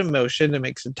created a motion to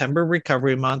make September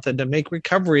Recovery Month and to make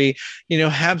recovery,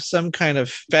 have some kind of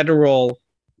federal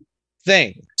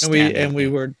thing. And we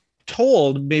were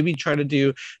told maybe try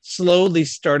to slowly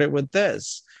start it with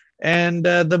this. And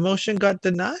the motion got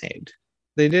denied.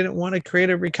 They didn't want to create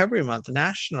a Recovery Month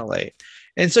nationally.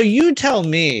 And so you tell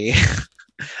me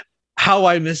how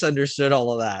I misunderstood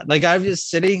all of that. Like, I'm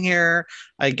just sitting here,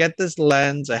 I get this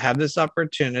lens, I have this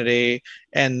opportunity,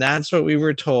 and that's what we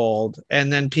were told.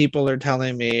 And then people are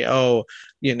telling me, oh,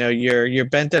 you're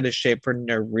bent out of shape for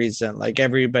no reason. Like,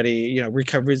 everybody,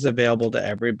 recovery is available to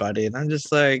everybody. And I'm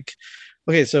just like,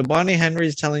 okay, so Bonnie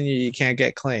Henry's telling you can't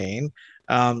get clean.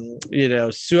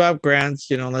 SUAP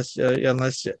grants, unless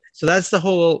so that's the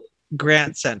whole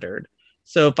grant centered.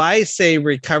 So if I say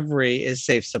recovery is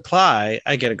safe supply,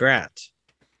 I get a grant.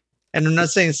 And I'm not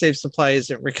saying safe supply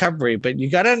isn't recovery, but you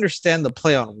got to understand the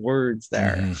play on words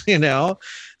there,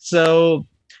 So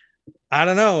I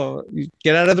don't know,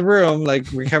 get out of the room. Like,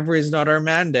 recovery is not our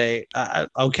mandate.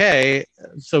 Okay.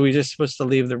 So we're just supposed to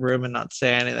leave the room and not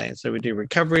say anything. So we do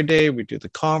recovery day, we do the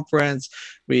conference,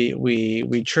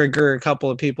 we trigger a couple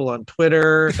of people on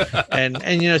Twitter and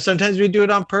sometimes we do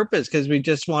it on purpose because we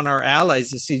just want our allies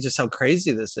to see just how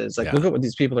crazy this is. Like, look at what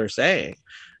these people are saying,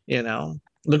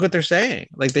 look what they're saying.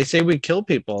 Like, they say we kill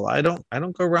people. I don't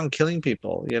go around killing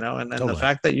people, and the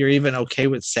fact that you're even okay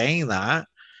with saying that,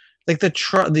 like the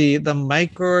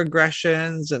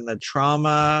microaggressions and the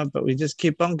trauma, but we just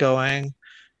keep on going,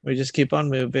 we just keep on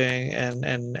moving, and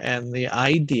the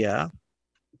idea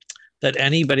that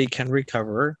anybody can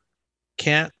recover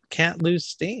can't lose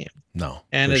steam. No,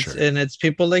 and it's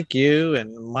people like you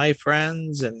and my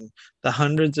friends and the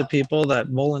hundreds of people that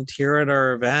volunteer at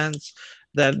our events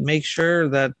that make sure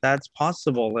that that's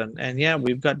possible. And yeah,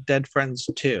 we've got dead friends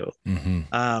too.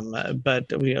 But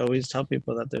we always tell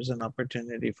people that there's an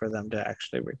opportunity for them to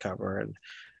actually recover.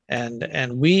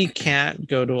 And we can't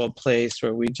go to a place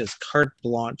where we just carte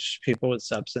blanche people with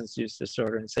substance use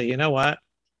disorder and say, you know what,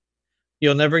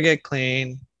 you'll never get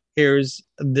clean. Here's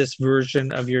this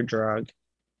version of your drug.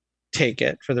 Take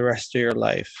it for the rest of your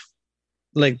life.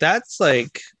 Like, that's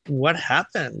like what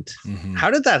happened. How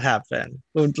did that happen?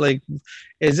 Like,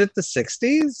 is it the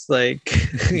 60s? Like,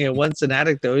 once an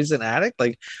addict, always an addict.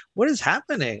 Like, what is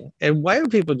happening? And why are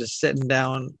people just sitting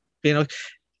down?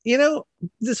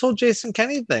 This whole Jason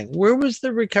Kenney thing, where was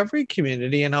the recovery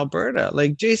community in Alberta?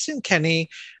 Like, Jason Kenney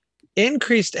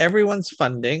increased everyone's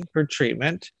funding for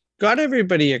treatment, got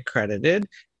everybody accredited,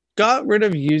 got rid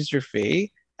of user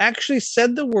fee, actually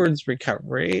said the words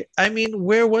recovery. I mean,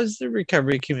 where was the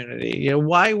recovery community?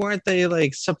 Why weren't they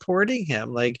like supporting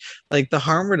him? Like the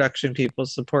harm reduction people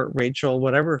support Rachel,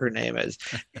 whatever her name is.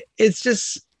 It's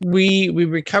just we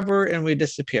recover and we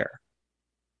disappear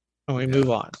and we move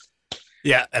on.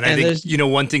 Yeah, and I think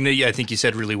one thing that I think you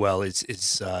said really well is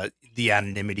the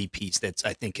anonymity piece. That's,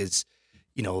 I think, is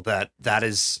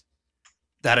that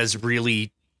has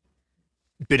really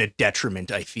been a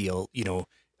detriment. I feel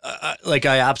like,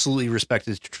 I absolutely respect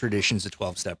the traditions of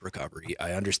 12-step recovery.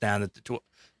 I understand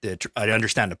that I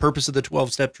understand the purpose of the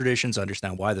 12-step traditions. I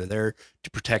understand why they're there,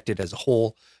 to protect it as a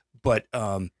whole. But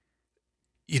I'm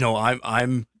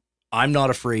not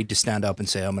afraid to stand up and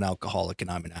say I'm an alcoholic and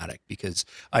I'm an addict, because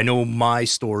I know my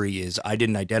story is I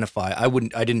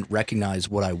didn't recognize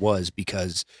what I was,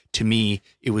 because to me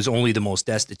it was only the most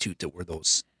destitute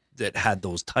that had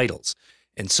those titles.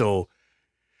 And so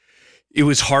it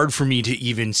was hard for me to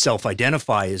even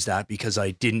self-identify as that, because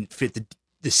I didn't fit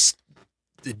the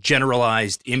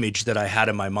generalized image that I had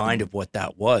in my mind of what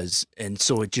that was. And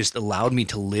so it just allowed me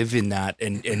to live in that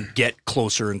and get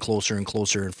closer and closer and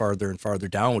closer and farther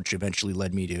down, which eventually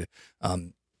led me to,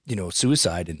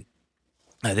 suicide. And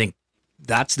I think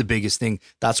that's the biggest thing.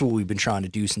 That's what we've been trying to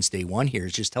do since day one here,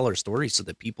 is just tell our story so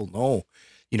that people know,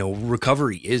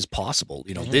 recovery is possible.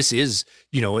 This is,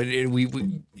 and we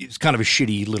it's kind of a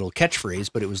shitty little catchphrase,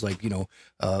 but it was like,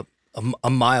 a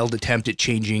mild attempt at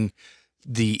changing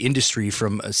the industry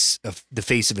from the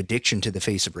face of addiction to the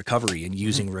face of recovery, and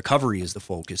using recovery as the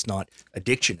focus, not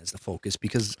addiction as the focus.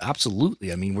 Because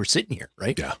absolutely, I mean, we're sitting here,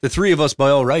 right? Yeah. The three of us, by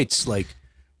all rights, like,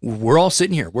 we're all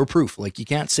sitting here. We're proof. Like, you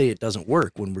can't say it doesn't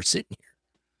work when we're sitting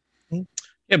here.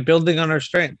 Yeah, building on our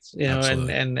strengths,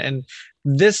 and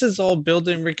this is all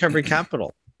building recovery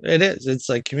capital. It is. It's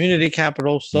like community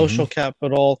capital, social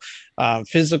capital,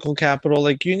 physical capital.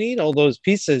 Like, you need all those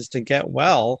pieces to get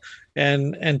well,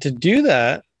 and to do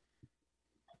that,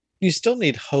 you still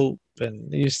need hope,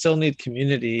 and you still need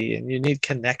community, and you need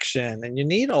connection, and you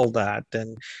need all that.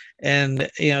 And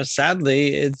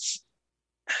sadly, it's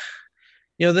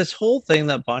this whole thing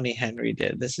that Bonnie Henry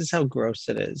did. This is how gross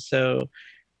it is. So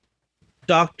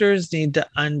doctors need to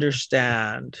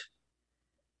understand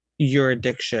your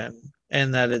addiction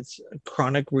and that it's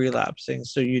chronic relapsing.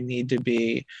 So you need to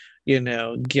be,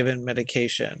 given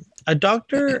medication. A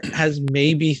doctor has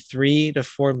maybe 3 to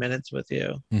 4 minutes with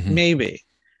you, maybe.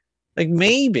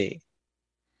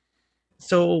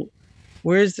 So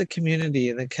Where's the community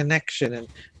and the connection? And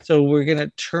so we're going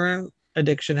to turn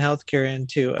addiction healthcare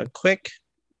into a quick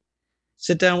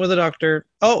sit down with a doctor.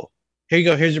 Oh, here you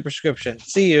go. Here's your prescription.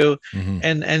 See you.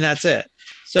 And that's it.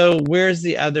 So where's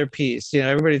the other piece? You know,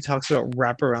 everybody talks about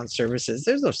wraparound services.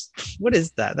 There's no, what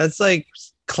is that? That's like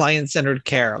client-centered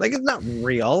care. Like, it's not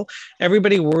real.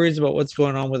 Everybody worries about what's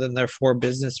going on within their four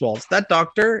business walls. That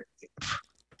doctor,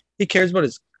 he cares about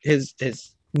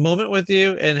his moment with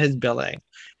you and his billing.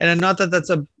 And not that that's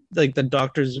like the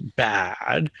doctor's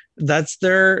bad. That's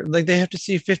their, like, they have to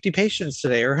see 50 patients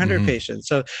today or 100 patients.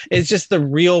 So it's just the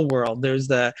real world. There's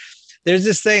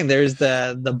this thing, there's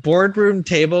the boardroom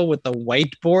table with the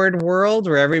whiteboard world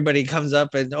where everybody comes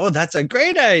up and, oh, that's a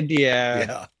great idea.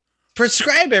 Yeah.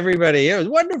 Prescribe everybody. It was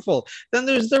wonderful. Then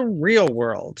there's the real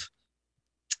world,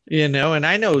 you know, and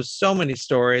I know so many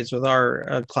stories with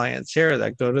our clients here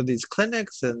that go to these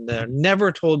clinics and they're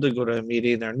never told to go to a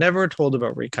meeting. They're never told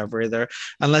about recovery there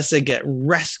unless they get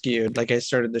rescued. Like I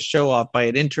started the show off by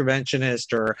an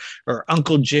interventionist or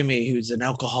Uncle Jimmy, who's an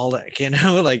alcoholic, you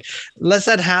know, like unless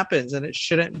that happens, and it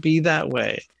shouldn't be that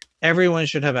way. Everyone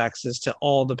should have access to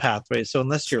all the pathways. So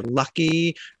unless you're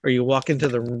lucky or you walk into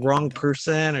the wrong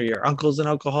person or your uncle's an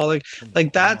alcoholic,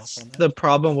 like that's the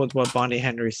problem with what Bonnie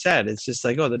Henry said. It's just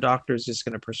like, oh, the doctor's just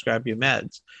going to prescribe you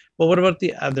meds. Well, what about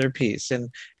the other piece? And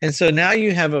so now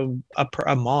you have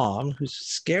a mom who's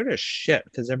scared as shit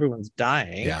because everyone's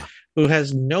dying, who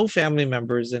has no family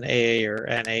members in AA or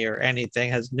NA or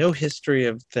anything, has no history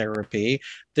of therapy.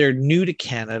 They're new to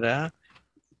Canada.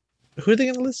 Who are they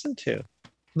going to listen to?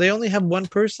 They only have one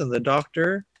person, the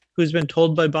doctor, who's been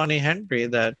told by Bonnie Henry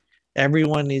that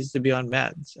everyone needs to be on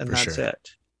meds, and that's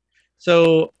it.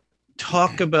 So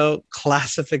talk about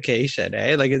classification,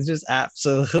 eh? Like, it's just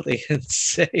absolutely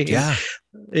insane. Yeah.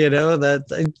 You know, that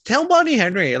tell Bonnie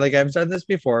Henry, like I've done this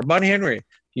before. Bonnie Henry,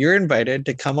 you're invited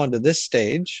to come onto this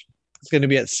stage. It's going to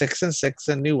be at 6 and 6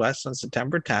 in New West on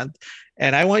September 10th.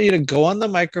 And I want you to go on the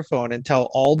microphone and tell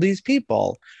all these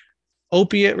people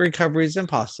opiate recovery is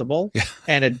impossible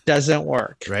and it doesn't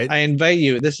work. Right. I invite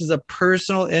you. This is a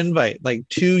personal invite, like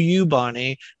to you,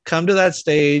 Bonnie. Come to that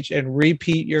stage and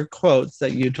repeat your quotes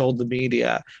that you told the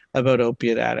media about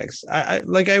opiate addicts. I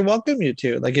welcome you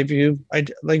to. Like,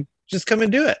 just come and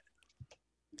do it.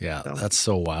 Yeah, that's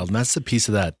so wild. And that's the piece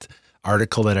of that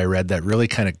article that I read that really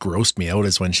kind of grossed me out,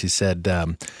 is when she said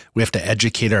we have to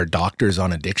educate our doctors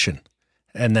on addiction.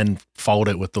 And then followed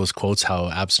it with those quotes, how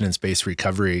abstinence-based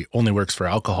recovery only works for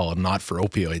alcohol and not for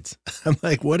opioids. I'm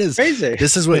like, what is crazy?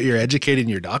 This is what you're educating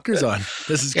your doctors on.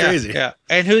 This is crazy. Yeah.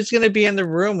 And who's going to be in the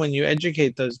room when you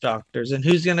educate those doctors, and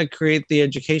who's going to create the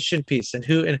education piece, and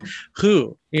who,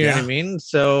 you know what I mean?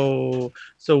 So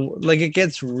like, it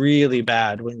gets really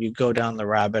bad when you go down the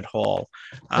rabbit hole.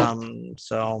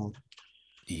 So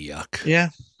yuck. Yeah.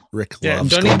 Rick loves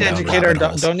don't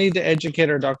need to educate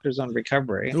our doctors on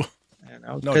recovery. Ooh. You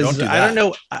know, because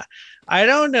I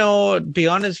don't know, be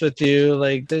honest with you,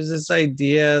 like, there's this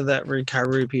idea that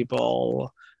recovery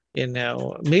people, you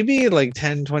know, maybe like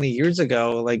 10, 20 years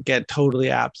ago, like, get totally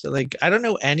absent. Like, I don't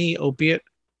know any opiate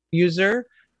user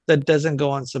that doesn't go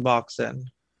on Suboxone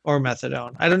or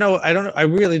methadone. I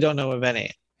really don't know of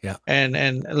any. Yeah.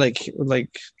 And like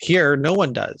here, no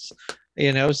one does,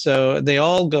 you know, so they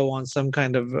all go on some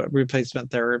kind of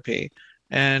replacement therapy.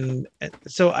 And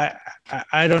so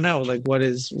I don't know, like,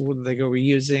 are we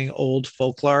using old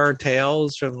folklore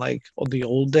tales from like the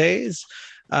old days?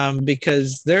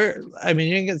 Because you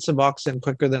can get Suboxone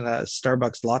quicker than a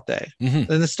Starbucks latte. And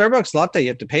the Starbucks latte you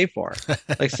have to pay for.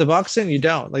 Like, Suboxone, you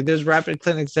don't. Like, there's rapid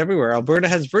clinics everywhere. Alberta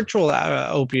has virtual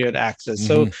opioid access.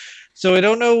 So I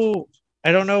don't know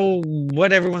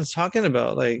what everyone's talking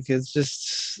about. Like, it's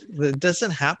just, it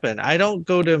doesn't happen. I don't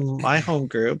go to my home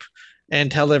group and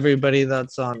tell everybody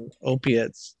that's on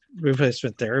opiates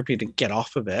replacement therapy to get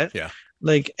off of it. Yeah.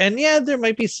 Like, and there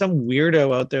might be some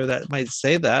weirdo out there that might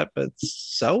say that, but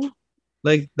so,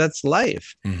 like, that's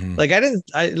life. Like,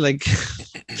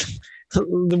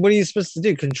 what are you supposed to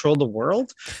do? Control the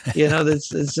world? You know, it's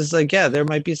just like, there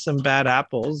might be some bad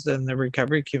apples in the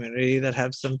recovery community that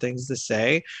have some things to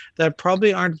say that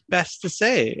probably aren't best to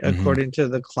say according to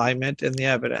the climate and the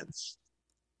evidence.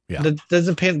 Yeah.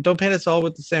 That don't paint us all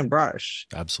with the same brush.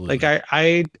 Absolutely. Like,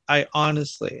 I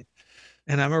honestly,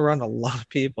 and I'm around a lot of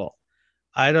people,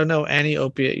 I don't know any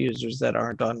opiate users that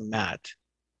aren't on MAT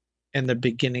in the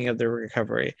beginning of their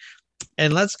recovery.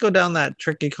 And let's go down that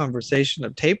tricky conversation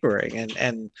of tapering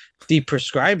and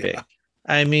deprescribing. Yeah.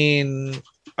 I mean,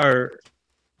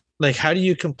 how do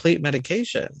you complete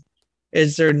medication?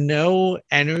 Is there no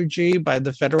energy by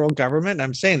the federal government?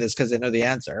 I'm saying this because I know the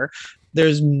answer.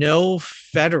 There's no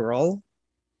federal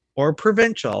or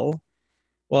provincial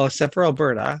Well, except for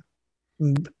Alberta,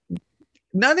 m-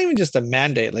 not even just a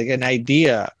mandate, like an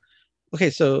idea. Okay,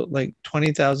 so like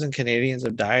 20,000 Canadians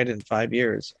have died in 5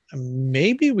 years.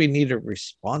 Maybe we need a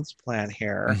response plan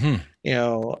here.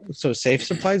 Mhm. So safe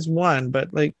supply is one,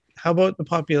 but like, how about the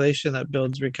population that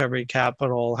builds recovery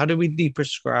capital? How do we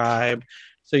deprescribe?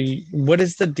 So, what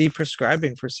is the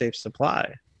deprescribing for safe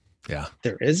supply? Yeah.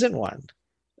 There isn't one.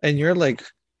 And you're like,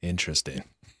 Interesting.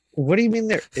 what do you mean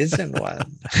there isn't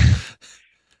one?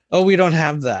 Oh, we don't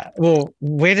have that. Well,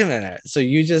 wait a minute. So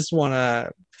you just want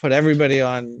to put everybody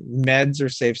on meds or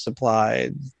safe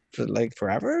supply for like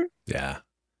forever? Yeah.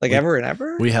 Like We- ever and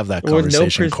ever? We have that Or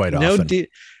conversation quite often.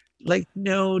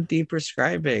 No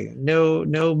deprescribing,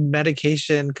 no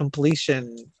medication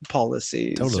completion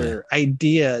policies Totally. or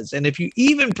ideas. And if you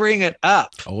even bring it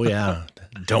up, Oh yeah.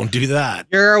 Don't do that.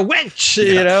 you're a witch,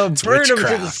 Yeah, burn it's them to the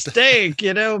witchcraft. stake,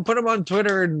 put them on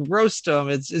Twitter and roast them.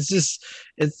 It's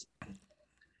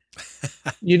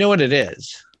you know what it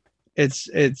is.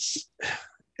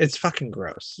 It's fucking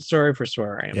gross. Sorry for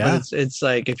swearing, Yeah. but it's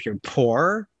like if you're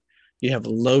poor, you have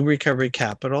low recovery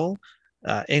capital,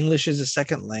 English is a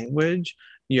second language,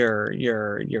 you're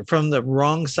from the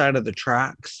wrong side of the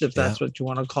tracks, if that's what you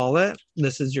want to call it.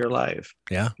 This is your life.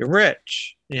 Yeah. You're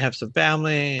rich, you have some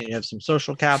family, you have some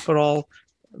social capital,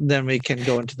 then we can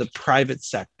go into the private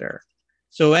sector.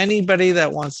 So anybody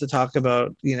that wants to talk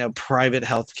about, private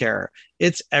healthcare,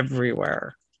 it's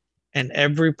everywhere. And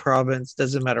every province,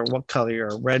 doesn't matter what color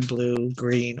you're, red, blue,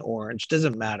 green, orange,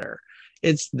 doesn't matter.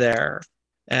 It's there.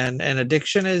 And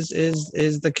addiction is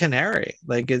the canary.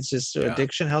 Like, it's just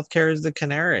addiction healthcare is the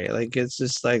canary. Like, it's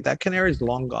just like that canary is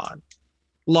long gone.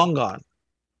 Long gone.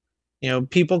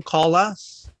 People call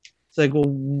us. It's like, well,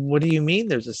 what do you mean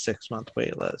there's a 6-month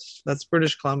wait list? That's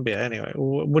British Columbia. Anyway,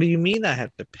 what do you mean I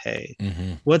have to pay?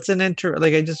 Mm-hmm. What's an I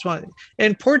just want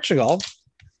in Portugal.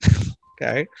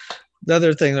 Okay. The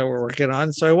other thing that we're working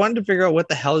on. So I wanted to figure out what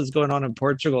the hell is going on in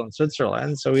Portugal and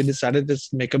Switzerland. So we decided to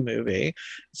make a movie.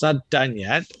 It's not done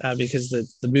yet because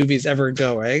the movie's ever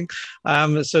going.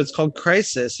 So it's called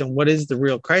Crisis. And what is the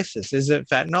real crisis? Is it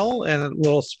fentanyl? And a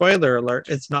little spoiler alert,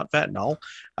 it's not fentanyl.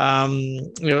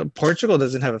 Portugal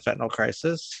doesn't have a fentanyl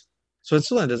crisis.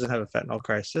 Switzerland doesn't have a fentanyl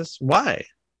crisis. Why?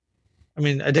 I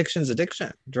mean, addiction's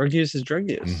addiction. Drug use is drug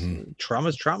use. Mm-hmm. Trauma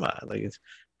is trauma. Like,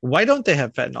 why don't they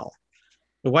have fentanyl?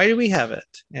 Why do we have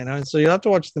it? And so you'll have to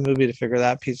watch the movie to figure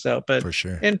that piece out. But For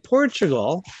sure. in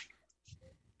Portugal,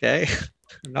 okay,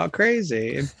 not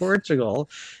crazy. In Portugal,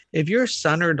 if your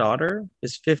son or daughter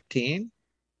is 15,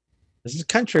 this is a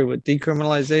country with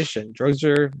decriminalization. Drugs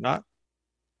are not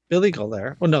illegal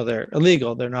there. Well, no, they're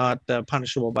illegal. They're not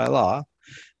punishable by law.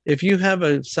 If you have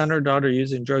a son or daughter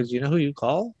using drugs, you know who you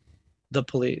call? The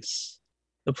police.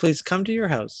 The police come to your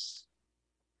house.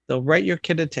 They'll write your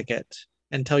kid a ticket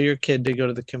and tell your kid to go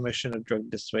to the Commission of Drug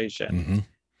Dissuasion. Mm-hmm.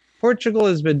 Portugal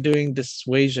has been doing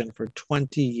dissuasion for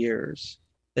 20 years.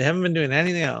 They haven't been doing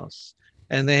anything else.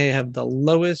 And they have the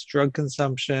lowest drug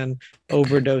consumption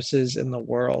overdoses in the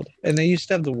world. And they used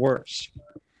to have the worst.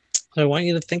 So I want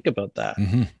you to think about that.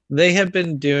 Mm-hmm. They have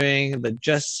been doing the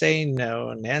Just Say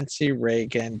No, Nancy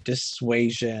Reagan,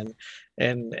 dissuasion,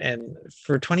 and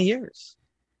for 20 years.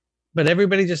 But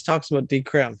everybody just talks about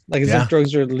decrim, like as if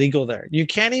drugs are legal there. You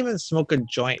can't even smoke a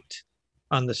joint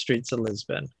on the streets of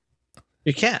Lisbon.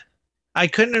 You can't. I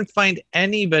couldn't find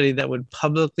anybody that would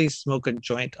publicly smoke a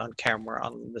joint on camera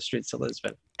on the streets of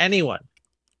Lisbon. Anyone.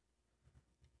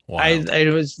 Wow.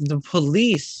 It was the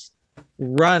police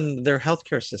run their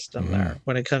healthcare system there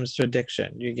when it comes to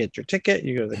addiction. You get your ticket,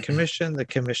 you go to the commission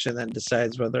then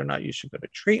decides whether or not you should go to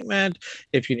treatment,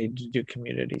 if you need to do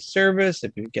community service,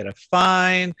 if you get a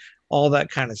fine, all that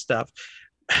kind of stuff.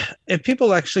 If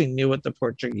people actually knew what the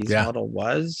Portuguese model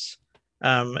was,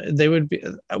 they would be,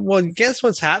 well, guess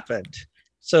what's happened?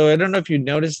 So I don't know if you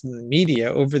noticed in the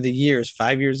media over the years,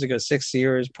 5 years ago, 6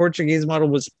 years, Portuguese model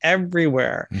was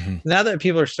everywhere. Mm-hmm. Now that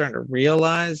people are starting to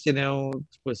realize,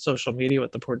 with social media,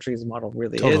 what the Portuguese model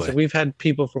really is. And we've had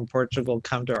people from Portugal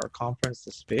come to our conference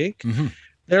to speak. Mm-hmm.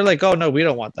 They're like, oh, no, we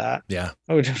don't want that. Yeah.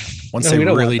 Oh, Once they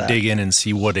really dig in and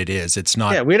see what it is, it's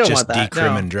not we don't just want that.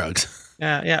 decrim and drugs.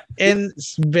 Yeah. In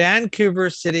Vancouver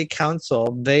City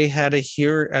Council, they had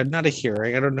not a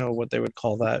hearing, I don't know what they would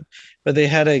call that, but they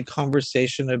had a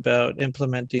conversation about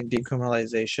implementing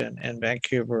decriminalization in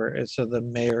Vancouver. And so the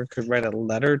mayor could write a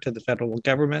letter to the federal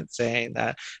government saying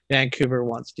that Vancouver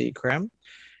wants decrim.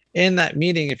 In that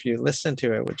meeting, if you listen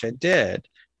to it, which I did,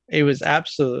 it was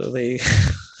absolutely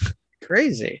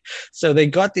crazy. So they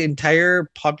got the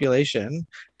entire population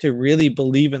to really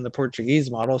believe in the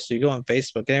Portuguese model. So you go on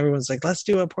Facebook and everyone's like, let's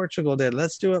do what Portugal did.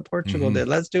 Let's do what Portugal did.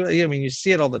 Let's do it. I mean, you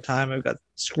see it all the time. I've got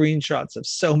screenshots of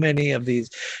so many of these,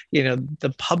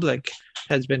 the public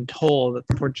has been told that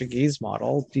the Portuguese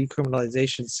model,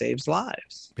 decriminalization, saves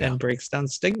lives and breaks down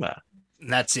stigma.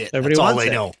 And that's it. Everybody That's all wants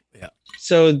they it. know. Yeah.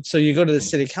 So you go to the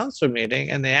city council meeting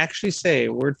and they actually say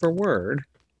word for word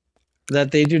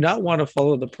that they do not want to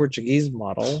follow the Portuguese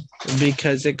model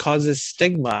because it causes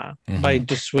stigma by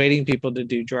dissuading people to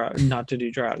do not to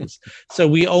do drugs. So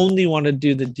we only want to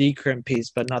do the decrim piece,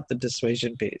 but not the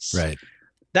dissuasion piece. Right.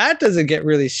 That doesn't get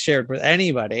really shared with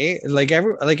anybody.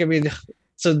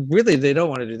 So really they don't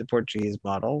want to do the Portuguese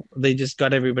model. They just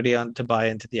got everybody on to buy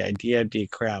into the idea of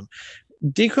decrim.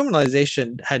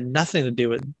 Decriminalization had nothing to do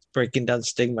with breaking down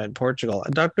stigma in Portugal.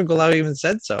 And Dr. Golau even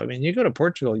said so. I mean, you go to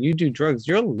Portugal, you do drugs,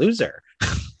 you're a loser.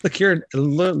 Like your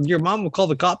mom will call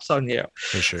the cops on you.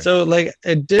 For sure. So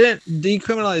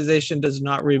decriminalization does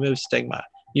not remove stigma.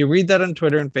 You read that on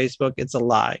Twitter and Facebook, it's a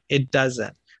lie. It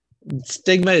doesn't.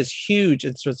 Stigma is huge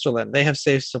in Switzerland. They have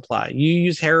safe supply. You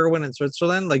use heroin in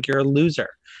Switzerland, like you're a loser.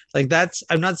 I'm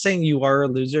not saying you are a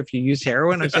loser if you use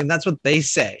heroin. I'm saying that's what they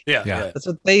say. Yeah. That's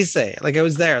what they say. Like I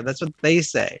was there. That's what they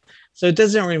say. So it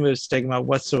doesn't remove stigma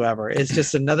whatsoever. It's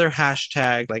just another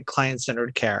hashtag like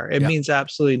client-centered care. It means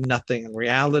absolutely nothing in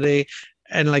reality.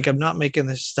 And like, I'm not making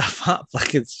this stuff up.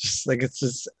 It's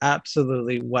just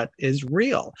absolutely what is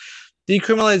real.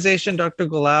 Decriminalization, Dr.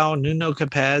 Golau, Nuno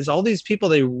Capes, all these people,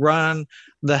 they run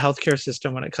the healthcare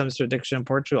system when it comes to addiction in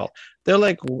Portugal. They're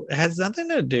like, it has nothing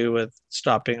to do with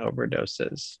stopping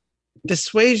overdoses.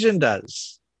 Dissuasion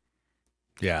does.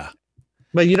 Yeah.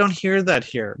 But you don't hear that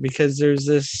here because there's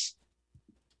this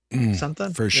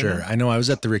something. For sure. I know I was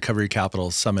at the Recovery Capital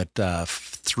Summit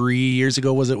 3 years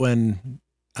ago. Was it when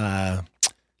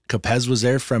Capes was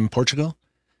there from Portugal?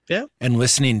 Yeah. And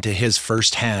listening to his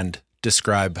firsthand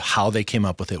describe how they came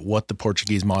up with it, what the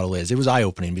Portuguese model is. It was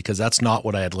eye-opening because that's not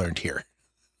what I had learned here.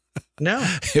 No.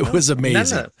 It was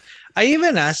amazing. I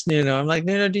even asked Nuno, I'm like,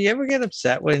 Nuno, do you ever get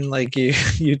upset when like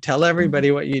you tell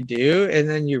everybody what you do and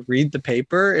then you read the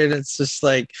paper and it's just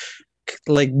like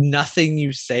nothing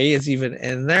you say is even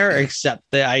in there except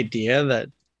the idea that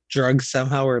drugs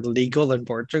somehow are legal in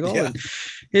Portugal? Yeah. And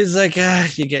he's like,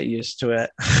 you get used to it.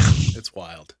 It's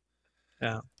wild.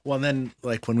 Yeah. Well, then,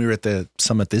 like when we were at the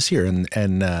summit this year, and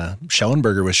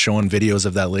Schellenberger was showing videos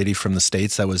of that lady from the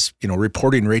States that was,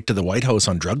 reporting right to the White House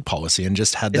on drug policy, and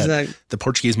just had the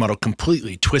Portuguese model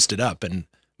completely twisted up and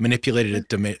manipulated it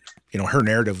to make, her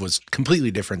narrative was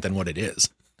completely different than what it is.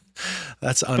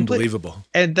 That's unbelievable.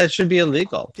 And that should be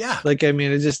illegal. Yeah. Like, I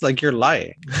mean, it's just like you're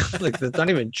lying. Like, that's not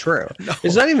even true. No.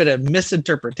 It's not even a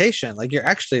misinterpretation. Like, you're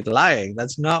actually lying.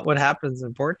 That's not what happens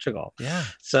in Portugal. Yeah.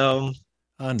 So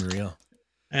unreal.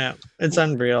 Yeah, it's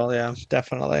unreal. Yeah,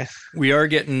 definitely. We are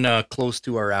getting close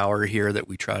to our hour here that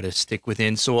we try to stick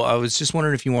within. So I was just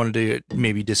wondering if you wanted to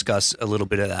maybe discuss a little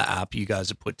bit of that app you guys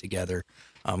have put together.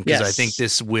 Because I think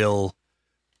this will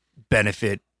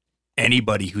benefit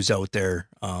anybody who's out there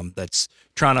that's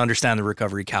trying to understand the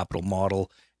Recovery Capital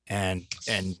model and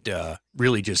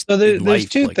really just so there's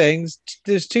two things.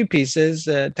 There's two pieces.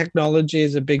 Technology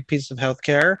is a big piece of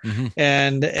healthcare,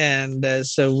 and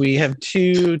so we have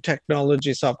two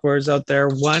technology softwares out there.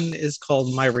 One is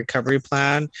called My Recovery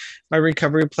Plan. My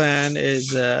Recovery Plan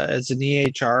is an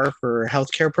EHR for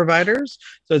healthcare providers.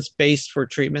 So it's based for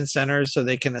treatment centers, so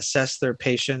they can assess their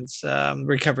patients'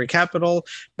 recovery capital.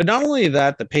 But not only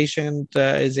that, the patient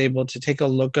is able to take a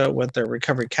look at what their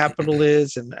recovery capital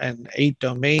is and 8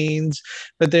 domains.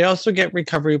 But they also get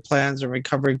recovery plans and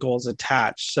recovery goals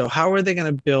attached. So how are they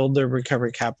going to build their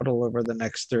recovery capital over the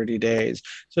next 30 days?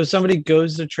 So if somebody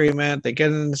goes to treatment, they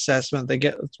get an assessment, they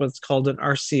get what's called an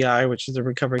RCI, which is a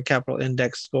Recovery Capital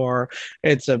Index score.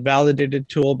 It's a validated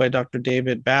tool by Dr.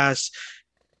 David Bass,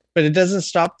 but it doesn't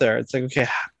stop there. It's like, okay,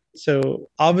 so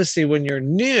obviously when you're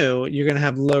new, you're going to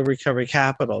have low recovery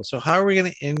capital. So how are we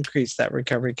going to increase that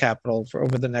recovery capital for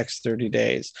over the next 30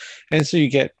 days? And so you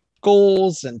get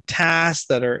goals and tasks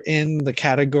that are in the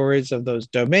categories of those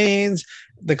domains.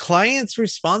 The client's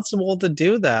responsible to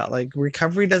do that. Like,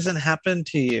 recovery doesn't happen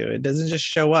to you. It doesn't just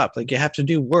show up. Like, you have to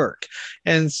do work.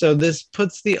 And so this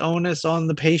puts the onus on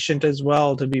the patient as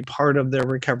well to be part of their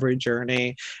recovery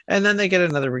journey. And then they get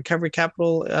another recovery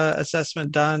capital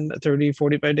assessment done 30,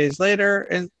 45 days later.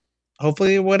 And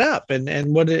hopefully it went up,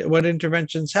 and what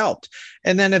interventions helped.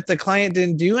 And then if the client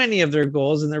didn't do any of their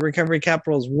goals and their recovery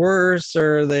capital is worse,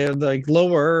 or they're like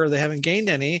lower, or they haven't gained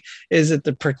any, is it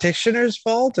the practitioner's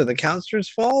fault or the counselor's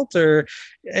fault? Or,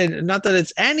 and not that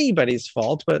it's anybody's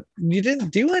fault, but you didn't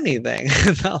do anything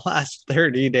in the last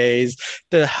 30 days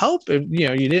to help.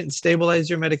 You didn't stabilize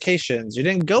your medications, you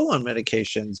didn't go on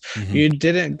medications, you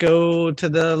didn't go to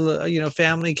the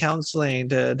family counseling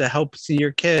to help see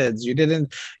your kids, you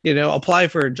didn't apply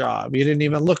for a job, you didn't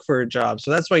even look for a job,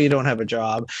 so that's why you don't have a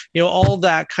job. All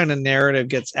that kind of narrative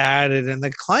gets added, and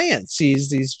the client sees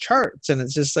these charts, and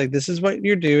it's just like, this is what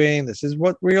you're doing, this is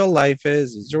what real life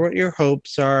is, these are what your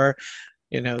hopes are.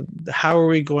 How are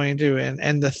we going to,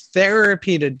 and the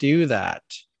therapy to do that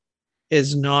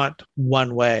is not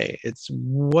one way. It's,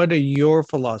 what are your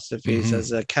philosophies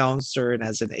as a counselor and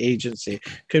as an agency?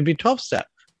 Could be 12-step,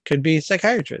 could be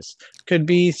psychiatrist, could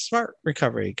be smart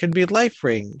recovery, could be life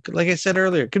ring, like I said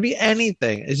earlier, could be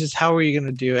anything. It's just, how are you going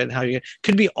to do it, and how you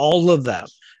could be all of them,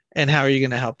 and how are you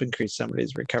going to help increase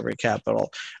somebody's recovery capital.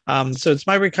 So it's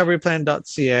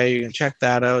myrecoveryplan.ca. You can check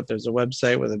that out. There's a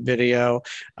website with a video.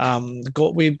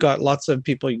 We've got lots of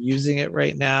people using it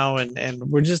right now, and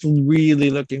we're just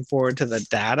really looking forward to the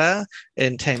data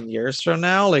in 10 years from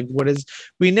now. Like,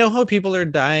 we know how people are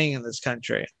dying in this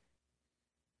country,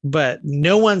 but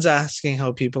no one's asking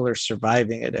how people are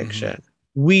surviving addiction.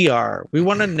 We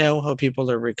want to know how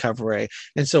people are recovering.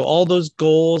 And so all those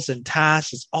goals and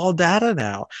tasks, it's all data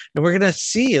now. And we're going to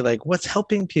see like what's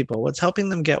helping people, what's helping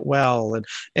them get well,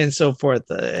 and so forth.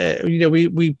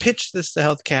 We pitched this to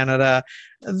Health Canada.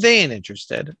 They ain't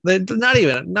interested. They're not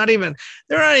even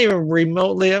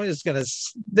remotely. I'm just going to,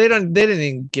 they didn't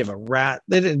even give a rat.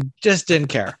 They didn't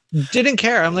care. Didn't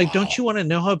care. I'm like, don't you want to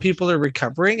know how people are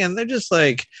recovering? And they're just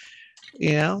like,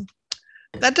 that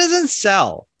doesn't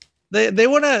sell. They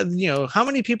want to, how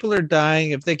many people are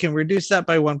dying. If they can reduce that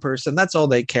by one person, that's all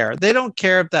they care. They don't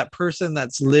care if that person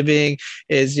that's living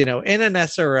is, in an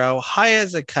SRO, high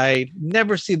as a kite,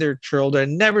 never see their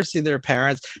children, never see their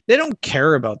parents. They don't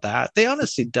care about that. They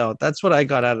honestly don't. That's what I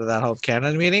got out of that Health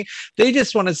Canada meeting. They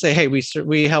just want to say, hey,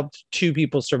 we helped 2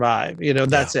 people survive.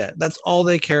 That's it. That's all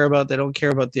they care about. They don't care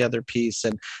about the other piece.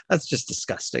 And that's just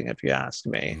disgusting, if you ask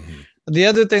me. The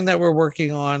other thing that we're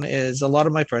working on is, a lot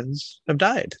of my friends have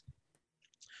died.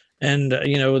 And,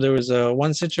 there was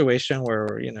one situation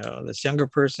where, this younger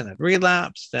person had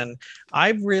relapsed, and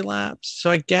I've relapsed. So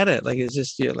I get it. Like, it's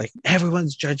just, like,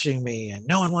 everyone's judging me and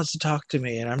no one wants to talk to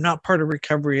me, and I'm not part of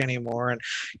recovery anymore. And,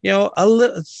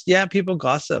 people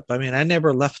gossip. I mean, I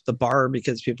never left the bar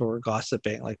because people were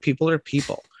gossiping. Like, people are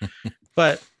people.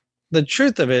 But the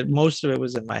truth of it, most of it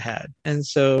was in my head. And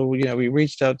so, we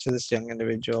reached out to this young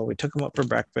individual. We took him up for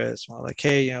breakfast. We're like,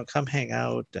 hey, come hang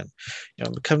out, and,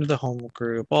 come to the home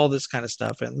group, all this kind of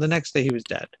stuff. And the next day he was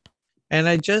dead. And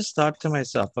I just thought to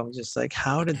myself, I'm just like,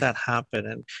 how did that happen?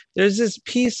 And there's this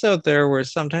piece out there where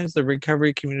sometimes the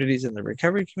recovery communities in the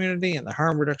recovery community and the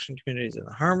harm reduction communities in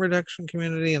the harm reduction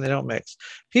community, and they don't mix.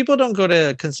 People don't go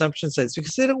to consumption sites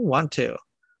because they don't want to.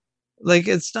 Like,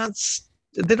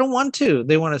 they don't want to.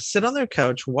 They want to sit on their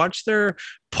couch, watch their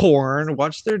porn,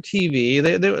 watch their TV,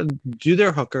 they do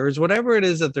their hookers, whatever it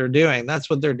is that they're doing. That's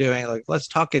what they're doing. Like, let's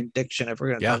talk addiction if we're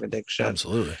going to talk addiction.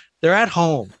 Absolutely. They're at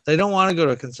home. They don't want to go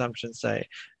to a consumption site.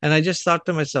 And I just thought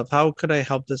to myself, how could I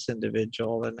help this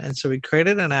individual? And so we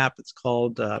created an app. It's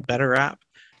called Better App.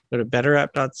 Go to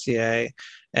betterapp.ca.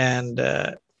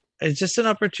 And it's just an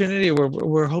opportunity where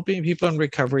we're hoping people in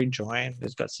recovery join.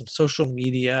 It's got some social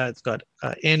media. It's got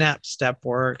in-app step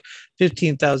work,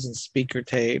 15,000 speaker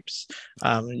tapes.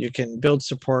 You can build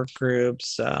support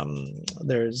groups.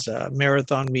 There's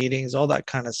marathon meetings, all that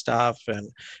kind of stuff.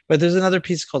 But there's another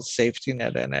piece called Safety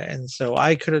Net in it. And so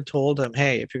I could have told him,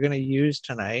 hey, if you're going to use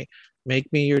tonight,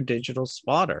 make me your digital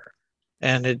spotter.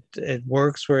 And it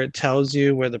works where it tells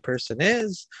you where the person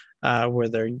is, where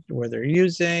they're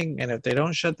using, and if they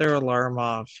don't shut their alarm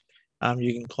off,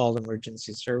 you can call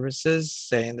emergency services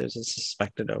saying there's a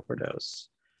suspected overdose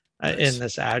in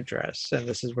this address, and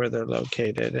this is where they're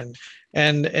located.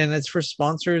 And it's for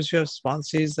sponsors who have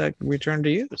sponsees that return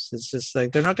to use. It's just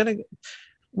like, they're not going to,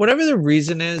 whatever the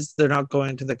reason is, they're not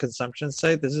going to the consumption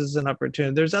site. This is an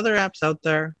opportunity. There's other apps out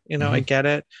there, I get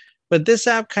it. But this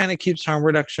app kind of keeps harm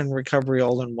reduction and recovery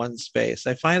all in one space.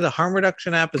 I find the harm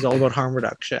reduction app is all about harm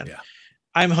reduction. Yeah.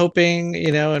 I'm hoping,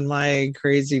 in my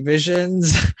crazy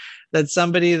visions, that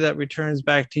somebody that returns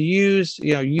back to use,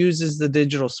 uses the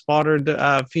digital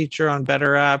spotter feature on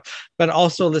Better App, but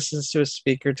also listens to a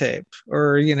speaker tape,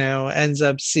 or, ends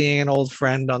up seeing an old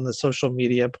friend on the social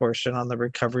media portion on the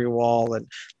recovery wall. And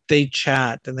they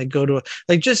chat and they go to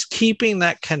like just keeping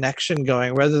that connection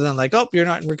going rather than like, oh, you're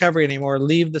not in recovery anymore,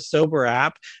 leave the sober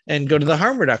app and go to the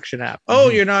harm reduction app. Oh,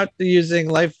 you're not using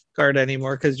Lifeguard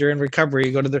anymore because you're in recovery,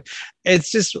 you go to the, it's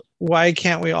just, why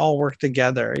can't we all work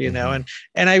together, you know?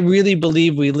 And I really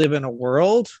believe we live in a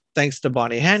world, thanks to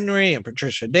Bonnie Henry and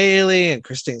Patricia Daly and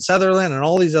Christine Sutherland and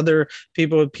all these other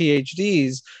people with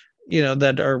PhDs, you know,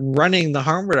 that are running the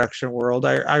harm reduction world.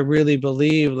 I really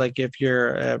believe, like, if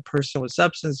you're a person with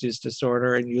substance use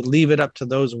disorder and you leave it up to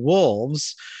those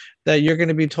wolves, that you're going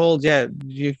to be told, yeah,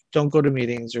 you don't go to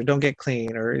meetings or don't get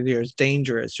clean or it's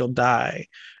dangerous, you'll die.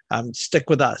 Stick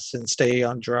with us and stay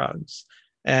on drugs.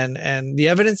 And the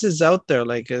evidence is out there.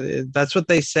 Like, that's what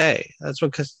they say. That's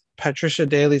what Patricia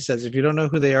Daly says. If you don't know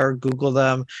who they are, Google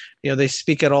them. You know, they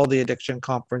speak at all the addiction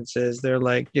conferences. They're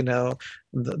like, you know,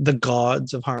 the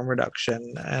gods of harm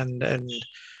reduction. And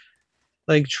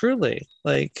like, truly,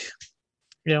 like,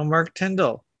 you know, Mark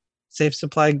Tyndall, Safe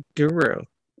Supply guru,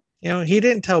 you know, he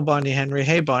didn't tell Bonnie Henry,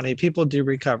 hey, Bonnie, people do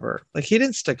recover. Like, he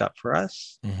didn't stick up for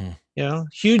us. You know,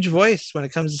 huge voice when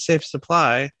it comes to Safe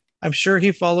Supply. I'm sure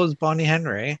he follows Bonnie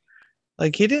Henry.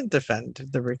 Like, he didn't defend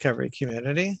the recovery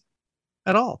community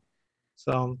at all.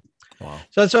 So,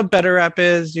 so that's what Better App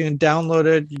is. You can download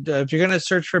it. If you're going to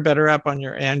search for Better App on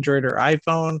your Android or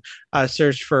iPhone,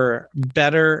 search for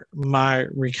Better My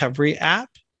Recovery app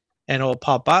and it will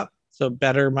pop up. So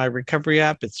Better My Recovery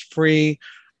app, it's free.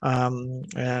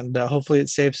 And hopefully it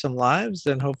saves some lives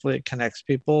and hopefully it connects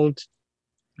people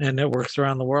and it works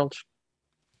around the world.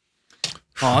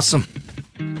 Awesome.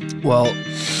 Well,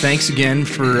 thanks again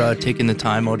for taking the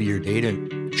time out of your day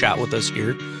to chat with us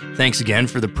here. Thanks again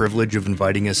for the privilege of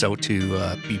inviting us out to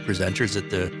be presenters at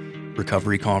the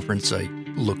recovery conference. I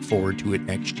look forward to it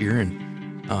next year,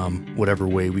 and whatever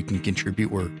way we can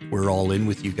contribute, we're all in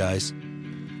with you guys.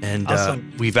 And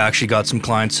awesome. We've actually got some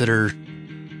clients that are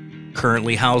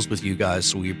currently housed with you guys,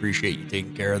 so we appreciate you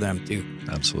taking care of them too.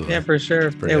 Absolutely. Yeah, for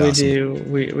sure. Yeah, awesome. We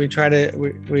do. We try to.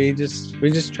 We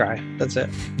just try. That's it.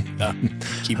 Yeah.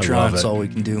 Keep trying. That's all we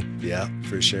can do. Yeah,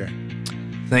 for sure.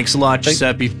 Thanks a lot,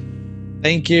 Giuseppe.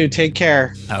 Thank you. Take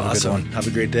care. Have a good one. Have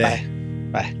a great day.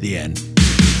 Bye. The end.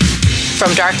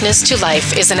 From Darkness to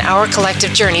Life is an Our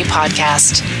Collective Journey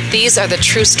podcast. These are the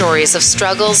true stories of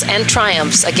struggles and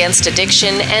triumphs against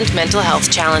addiction and mental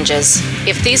health challenges.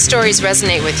 If these stories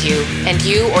resonate with you, and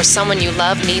you or someone you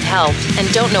love need help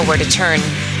and don't know where to turn,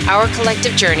 Our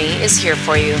Collective Journey is here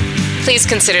for you. Please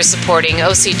consider supporting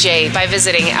OCJ by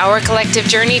visiting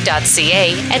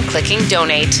ourcollectivejourney.ca and clicking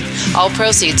donate. All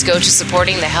proceeds go to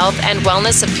supporting the health and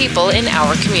wellness of people in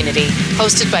our community.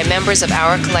 Hosted by members of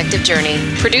Our Collective Journey.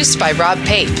 Produced by Rob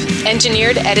Pape.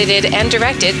 Engineered, edited, and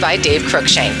directed by Dave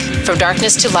Cruikshank. From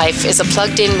Darkness to Life is a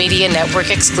Plugged In Media Network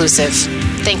exclusive.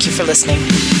 Thank you for listening.